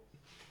ball,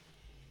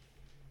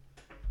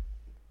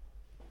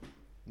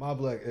 my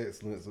black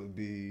excellence would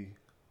be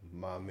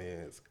my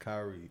man's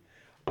Kyrie.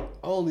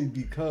 Only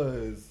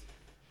because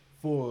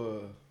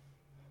for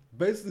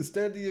basically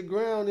standing your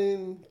ground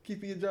and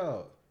keeping your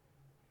job.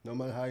 No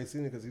matter how you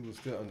seen it, because he was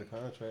still under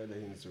contract, they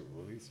needed to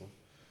release him.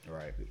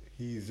 Right.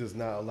 He's just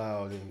not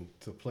allowed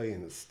to play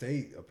in the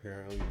state,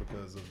 apparently,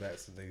 because of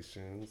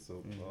vaccinations.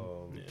 So,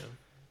 Yeah.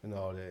 and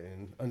all that.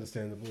 And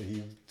understandably,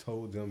 he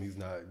told them he's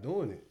not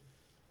doing it.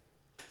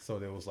 So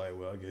they was like,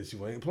 well, I guess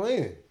you ain't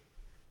playing.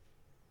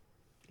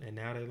 And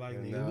now they like,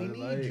 And nigga, now we they're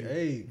need like, you.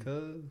 hey,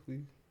 cuz,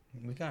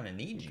 We kind of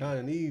need you. kind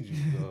of need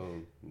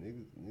you.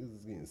 Niggas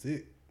is getting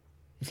sick.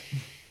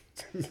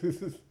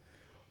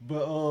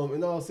 But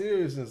in all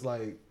seriousness,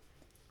 like,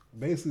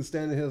 basically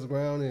standing his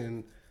ground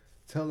and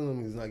telling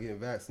him he's not getting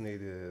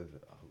vaccinated,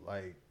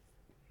 like,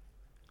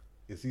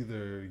 it's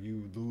either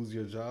you lose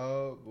your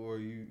job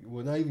or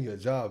well, not even your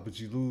job, but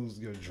you lose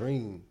your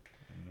dream.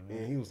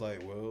 And he was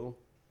like, well,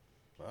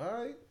 all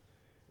right.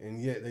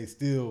 And yet they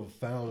still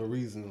found a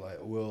reason, like,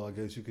 well, I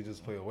guess you could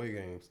just play away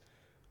games.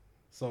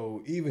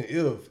 So even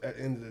if at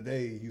the end of the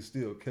day you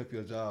still kept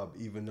your job,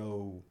 even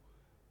though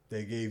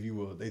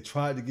they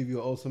tried to give you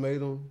an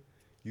ultimatum,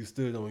 you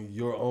stood on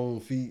your own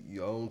feet,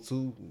 your own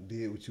two,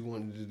 did what you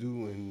wanted to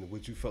do and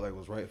what you felt like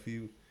was right for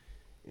you,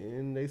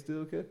 and they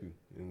still kept you,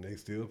 and they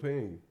still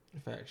paying you. In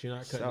fact, you're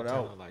not cutting Shout the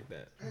out. talent like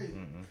that. Hey,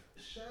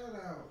 shout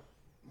out.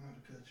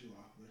 Not to cut you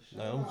off, but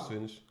shout Nah, I'm out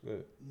finished. Go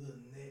ahead.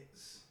 the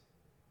Nets.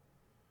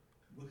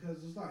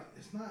 Because it's like,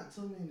 it's not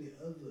too many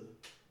other,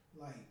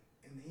 like,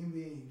 in the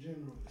NBA in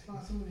general, it's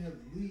not so many other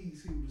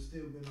leagues he would have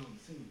still been on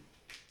the team.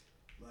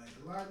 Like,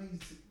 a lot of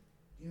these,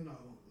 you know,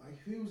 like,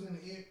 if he was in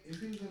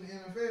the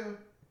NFL,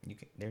 You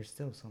can. There's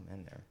still some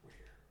in there.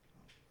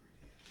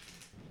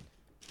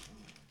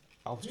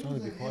 I was if he trying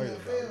was to be in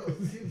quiet the about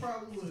it. NFL, he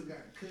probably would have got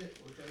cut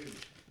or traded.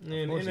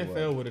 Man, course he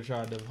NFL would have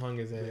tried to hung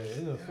his Yeah, ass.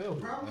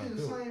 NFL. Probably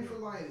the NFL. same for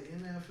like the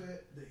NFL,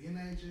 the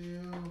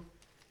NHL,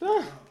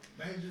 Ah.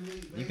 Major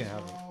League You can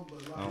have Baseball,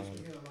 but like,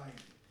 like,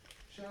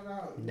 shout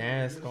out you know,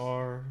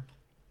 NASCAR.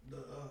 the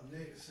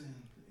Nets and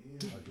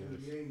the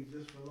NBA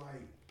just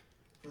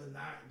for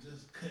not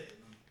just cutting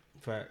them.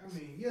 Facts. I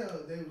mean, yeah,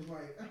 they was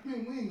like, I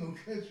mean, we ain't gonna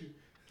cut you.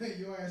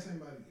 Your ass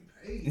ain't about to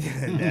get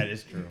paid. That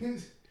is true. We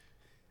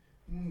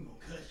ain't gonna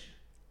cut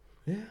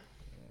you. Yeah.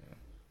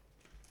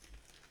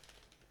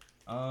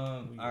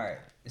 All right.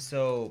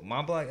 So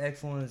my black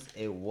excellence,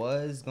 it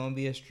was gonna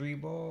be a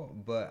street ball,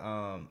 but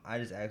I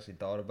just actually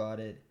thought about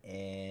it,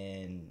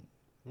 and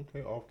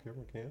Okay, off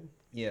camera cam.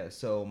 Yeah,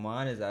 so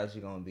mine is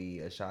actually going to be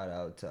a shout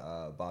out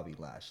to Bobby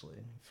Lashley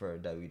for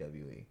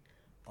WWE.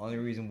 Only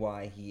reason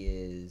why he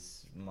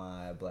is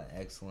my Black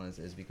Excellence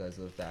is because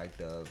of the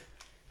fact of,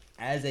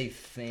 as a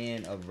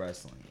fan of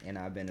wrestling, and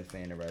I've been a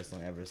fan of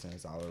wrestling ever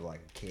since I was like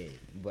a kid,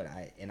 but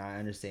I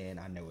understand,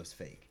 I know it's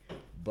fake,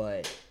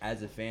 but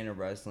as a fan of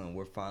wrestling,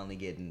 we're finally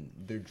getting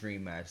the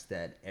dream match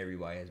that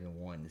everybody has been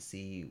wanting to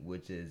see,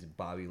 which is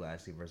Bobby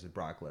Lashley versus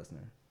Brock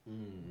Lesnar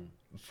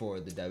for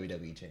the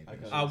WWE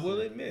Championship. I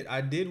will admit,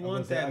 I did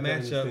want that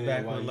matchup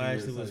back when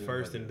Lashley was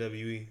first in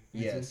WWE.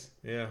 Yes.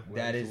 Yeah.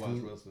 That is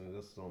wrestling.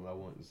 That's something I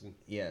want to see.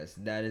 Yes,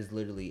 that is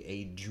literally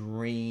a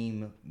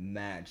dream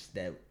match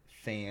that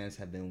fans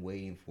have been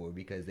waiting for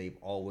because they've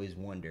always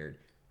wondered,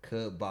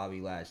 could Bobby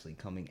Lashley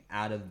coming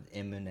out of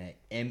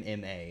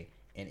MMA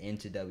and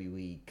into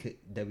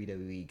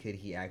WWE, could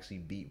he actually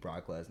beat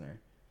Brock Lesnar?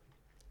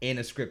 In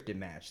a scripted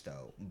match,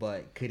 though.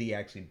 But could he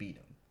actually beat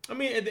him? I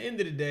mean, at the end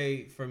of the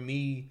day, for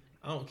me,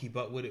 I don't keep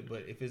up with it,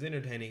 but if it's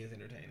entertaining, it's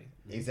entertaining.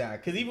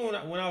 Exactly. Because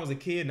even when I was a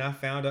kid and I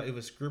found out it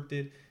was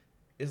scripted,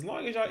 as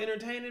long as y'all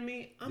entertaining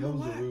me, I'm gonna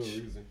watch. That was the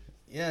real reason.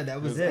 Yeah,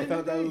 that was I it.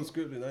 found out it was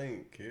scripted. I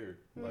ain't care.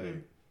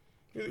 Like,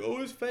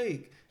 Oh, it's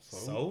fake.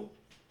 So?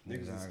 Niggas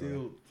Exactly. is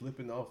still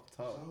flipping off the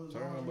top. So it's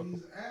Turn all them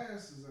these up.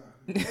 asses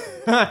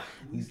out here.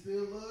 We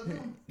still love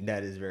them.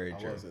 That is very I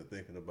true. wasn't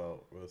thinking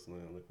about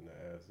wrestling and looking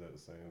at ass at the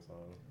same time.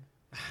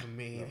 I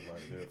mean, Not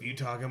like that. if you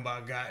talking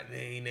about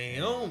goddamn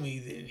Naomi,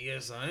 then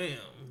yes, I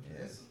am.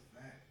 That's a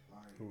fact.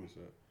 Like, Who is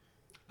that?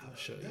 I'll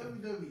show you.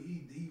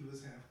 WWE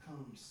divas have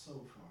come so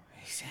far.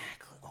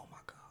 Exactly. Oh my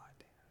God.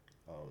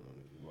 I don't know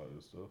anything about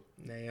this stuff.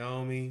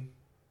 Naomi,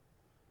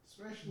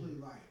 Especially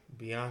like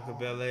Bianca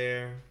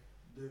Belair,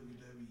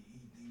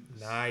 WWE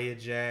divas. Nia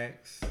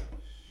Jax.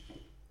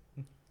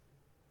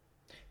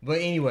 But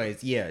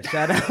anyways, yeah,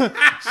 shout out.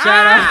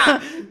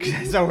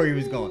 That's not where he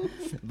was going.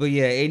 But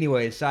yeah,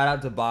 anyways, shout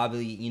out to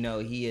Bobby. You know,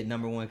 he a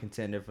 #1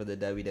 contender for the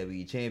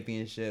WWE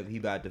Championship. He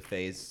about to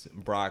face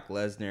Brock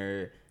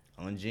Lesnar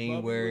on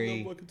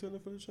January. What contender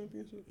for the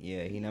championship?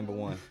 Yeah, he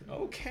 #1.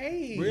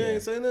 Okay. We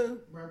ain't saying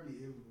that. Probably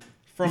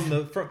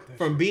everywhere.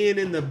 From being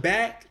in the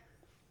back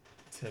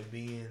to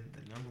being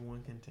the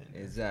 #1 contender.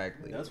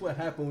 Exactly. That's what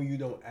happened when you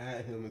don't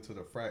add him into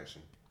the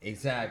fraction.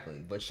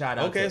 Exactly. But shout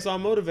out. Okay, to, so I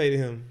motivated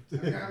him.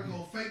 I gotta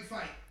go fake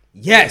fight.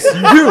 yes,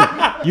 you do.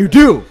 You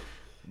do.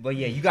 But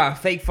yeah, you got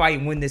to fake fight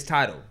and win this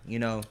title. You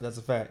know, That's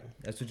a fact.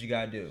 that's what you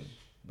got to do.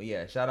 But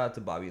yeah, shout out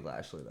to Bobby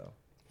Lashley though.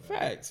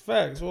 Facts.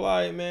 Well, all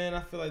right, man.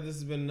 I feel like this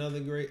has been another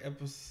great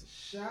episode.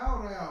 Shout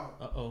out.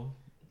 Uh-oh.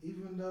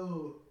 Even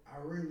though I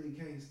really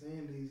can't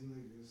stand these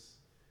niggas.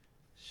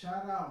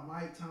 Shout out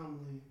Mike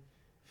Tomlin.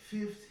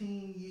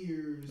 15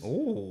 years.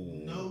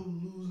 Ooh. No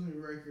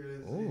losing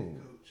record as a head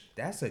coach.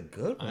 That's a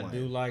good one. I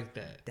do like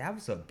that. That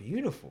was a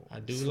beautiful. I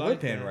do slip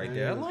like in that. right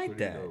there. I That is like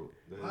pretty that. dope.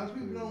 A lot of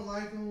people don't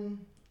like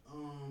him.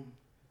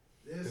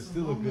 There's It's some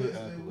still a good moments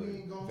that we accolade.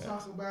 ain't gonna Facts.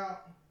 talk about.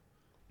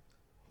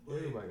 But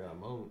Everybody got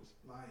moments.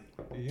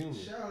 like, Be human.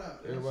 shout out.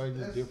 Everybody's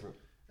That's- just different.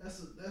 That's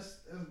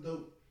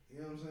dope. You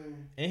know what I'm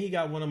saying? And he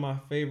got one of my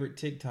favorite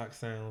TikTok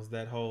sounds,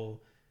 that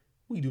whole,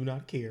 we do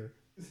not care.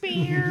 That's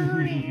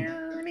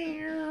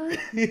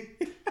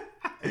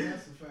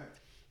a fact.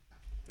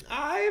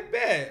 I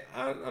bet.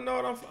 I know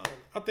what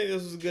I think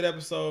this was a good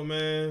episode,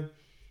 man.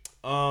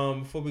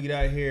 Before we get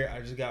out of here,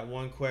 I just got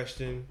one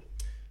question.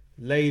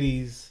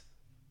 Ladies,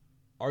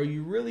 are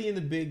you really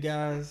into big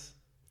guys?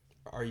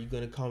 Or are you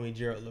going to call me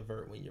Gerald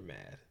Levert when you're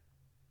mad?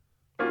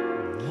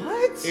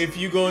 What? If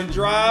you going to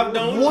drive,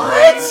 don't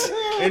What?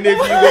 drink. And if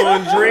you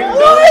going to drink,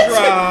 don't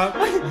drive.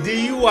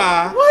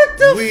 DUI. What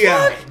the we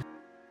fuck?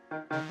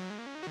 out.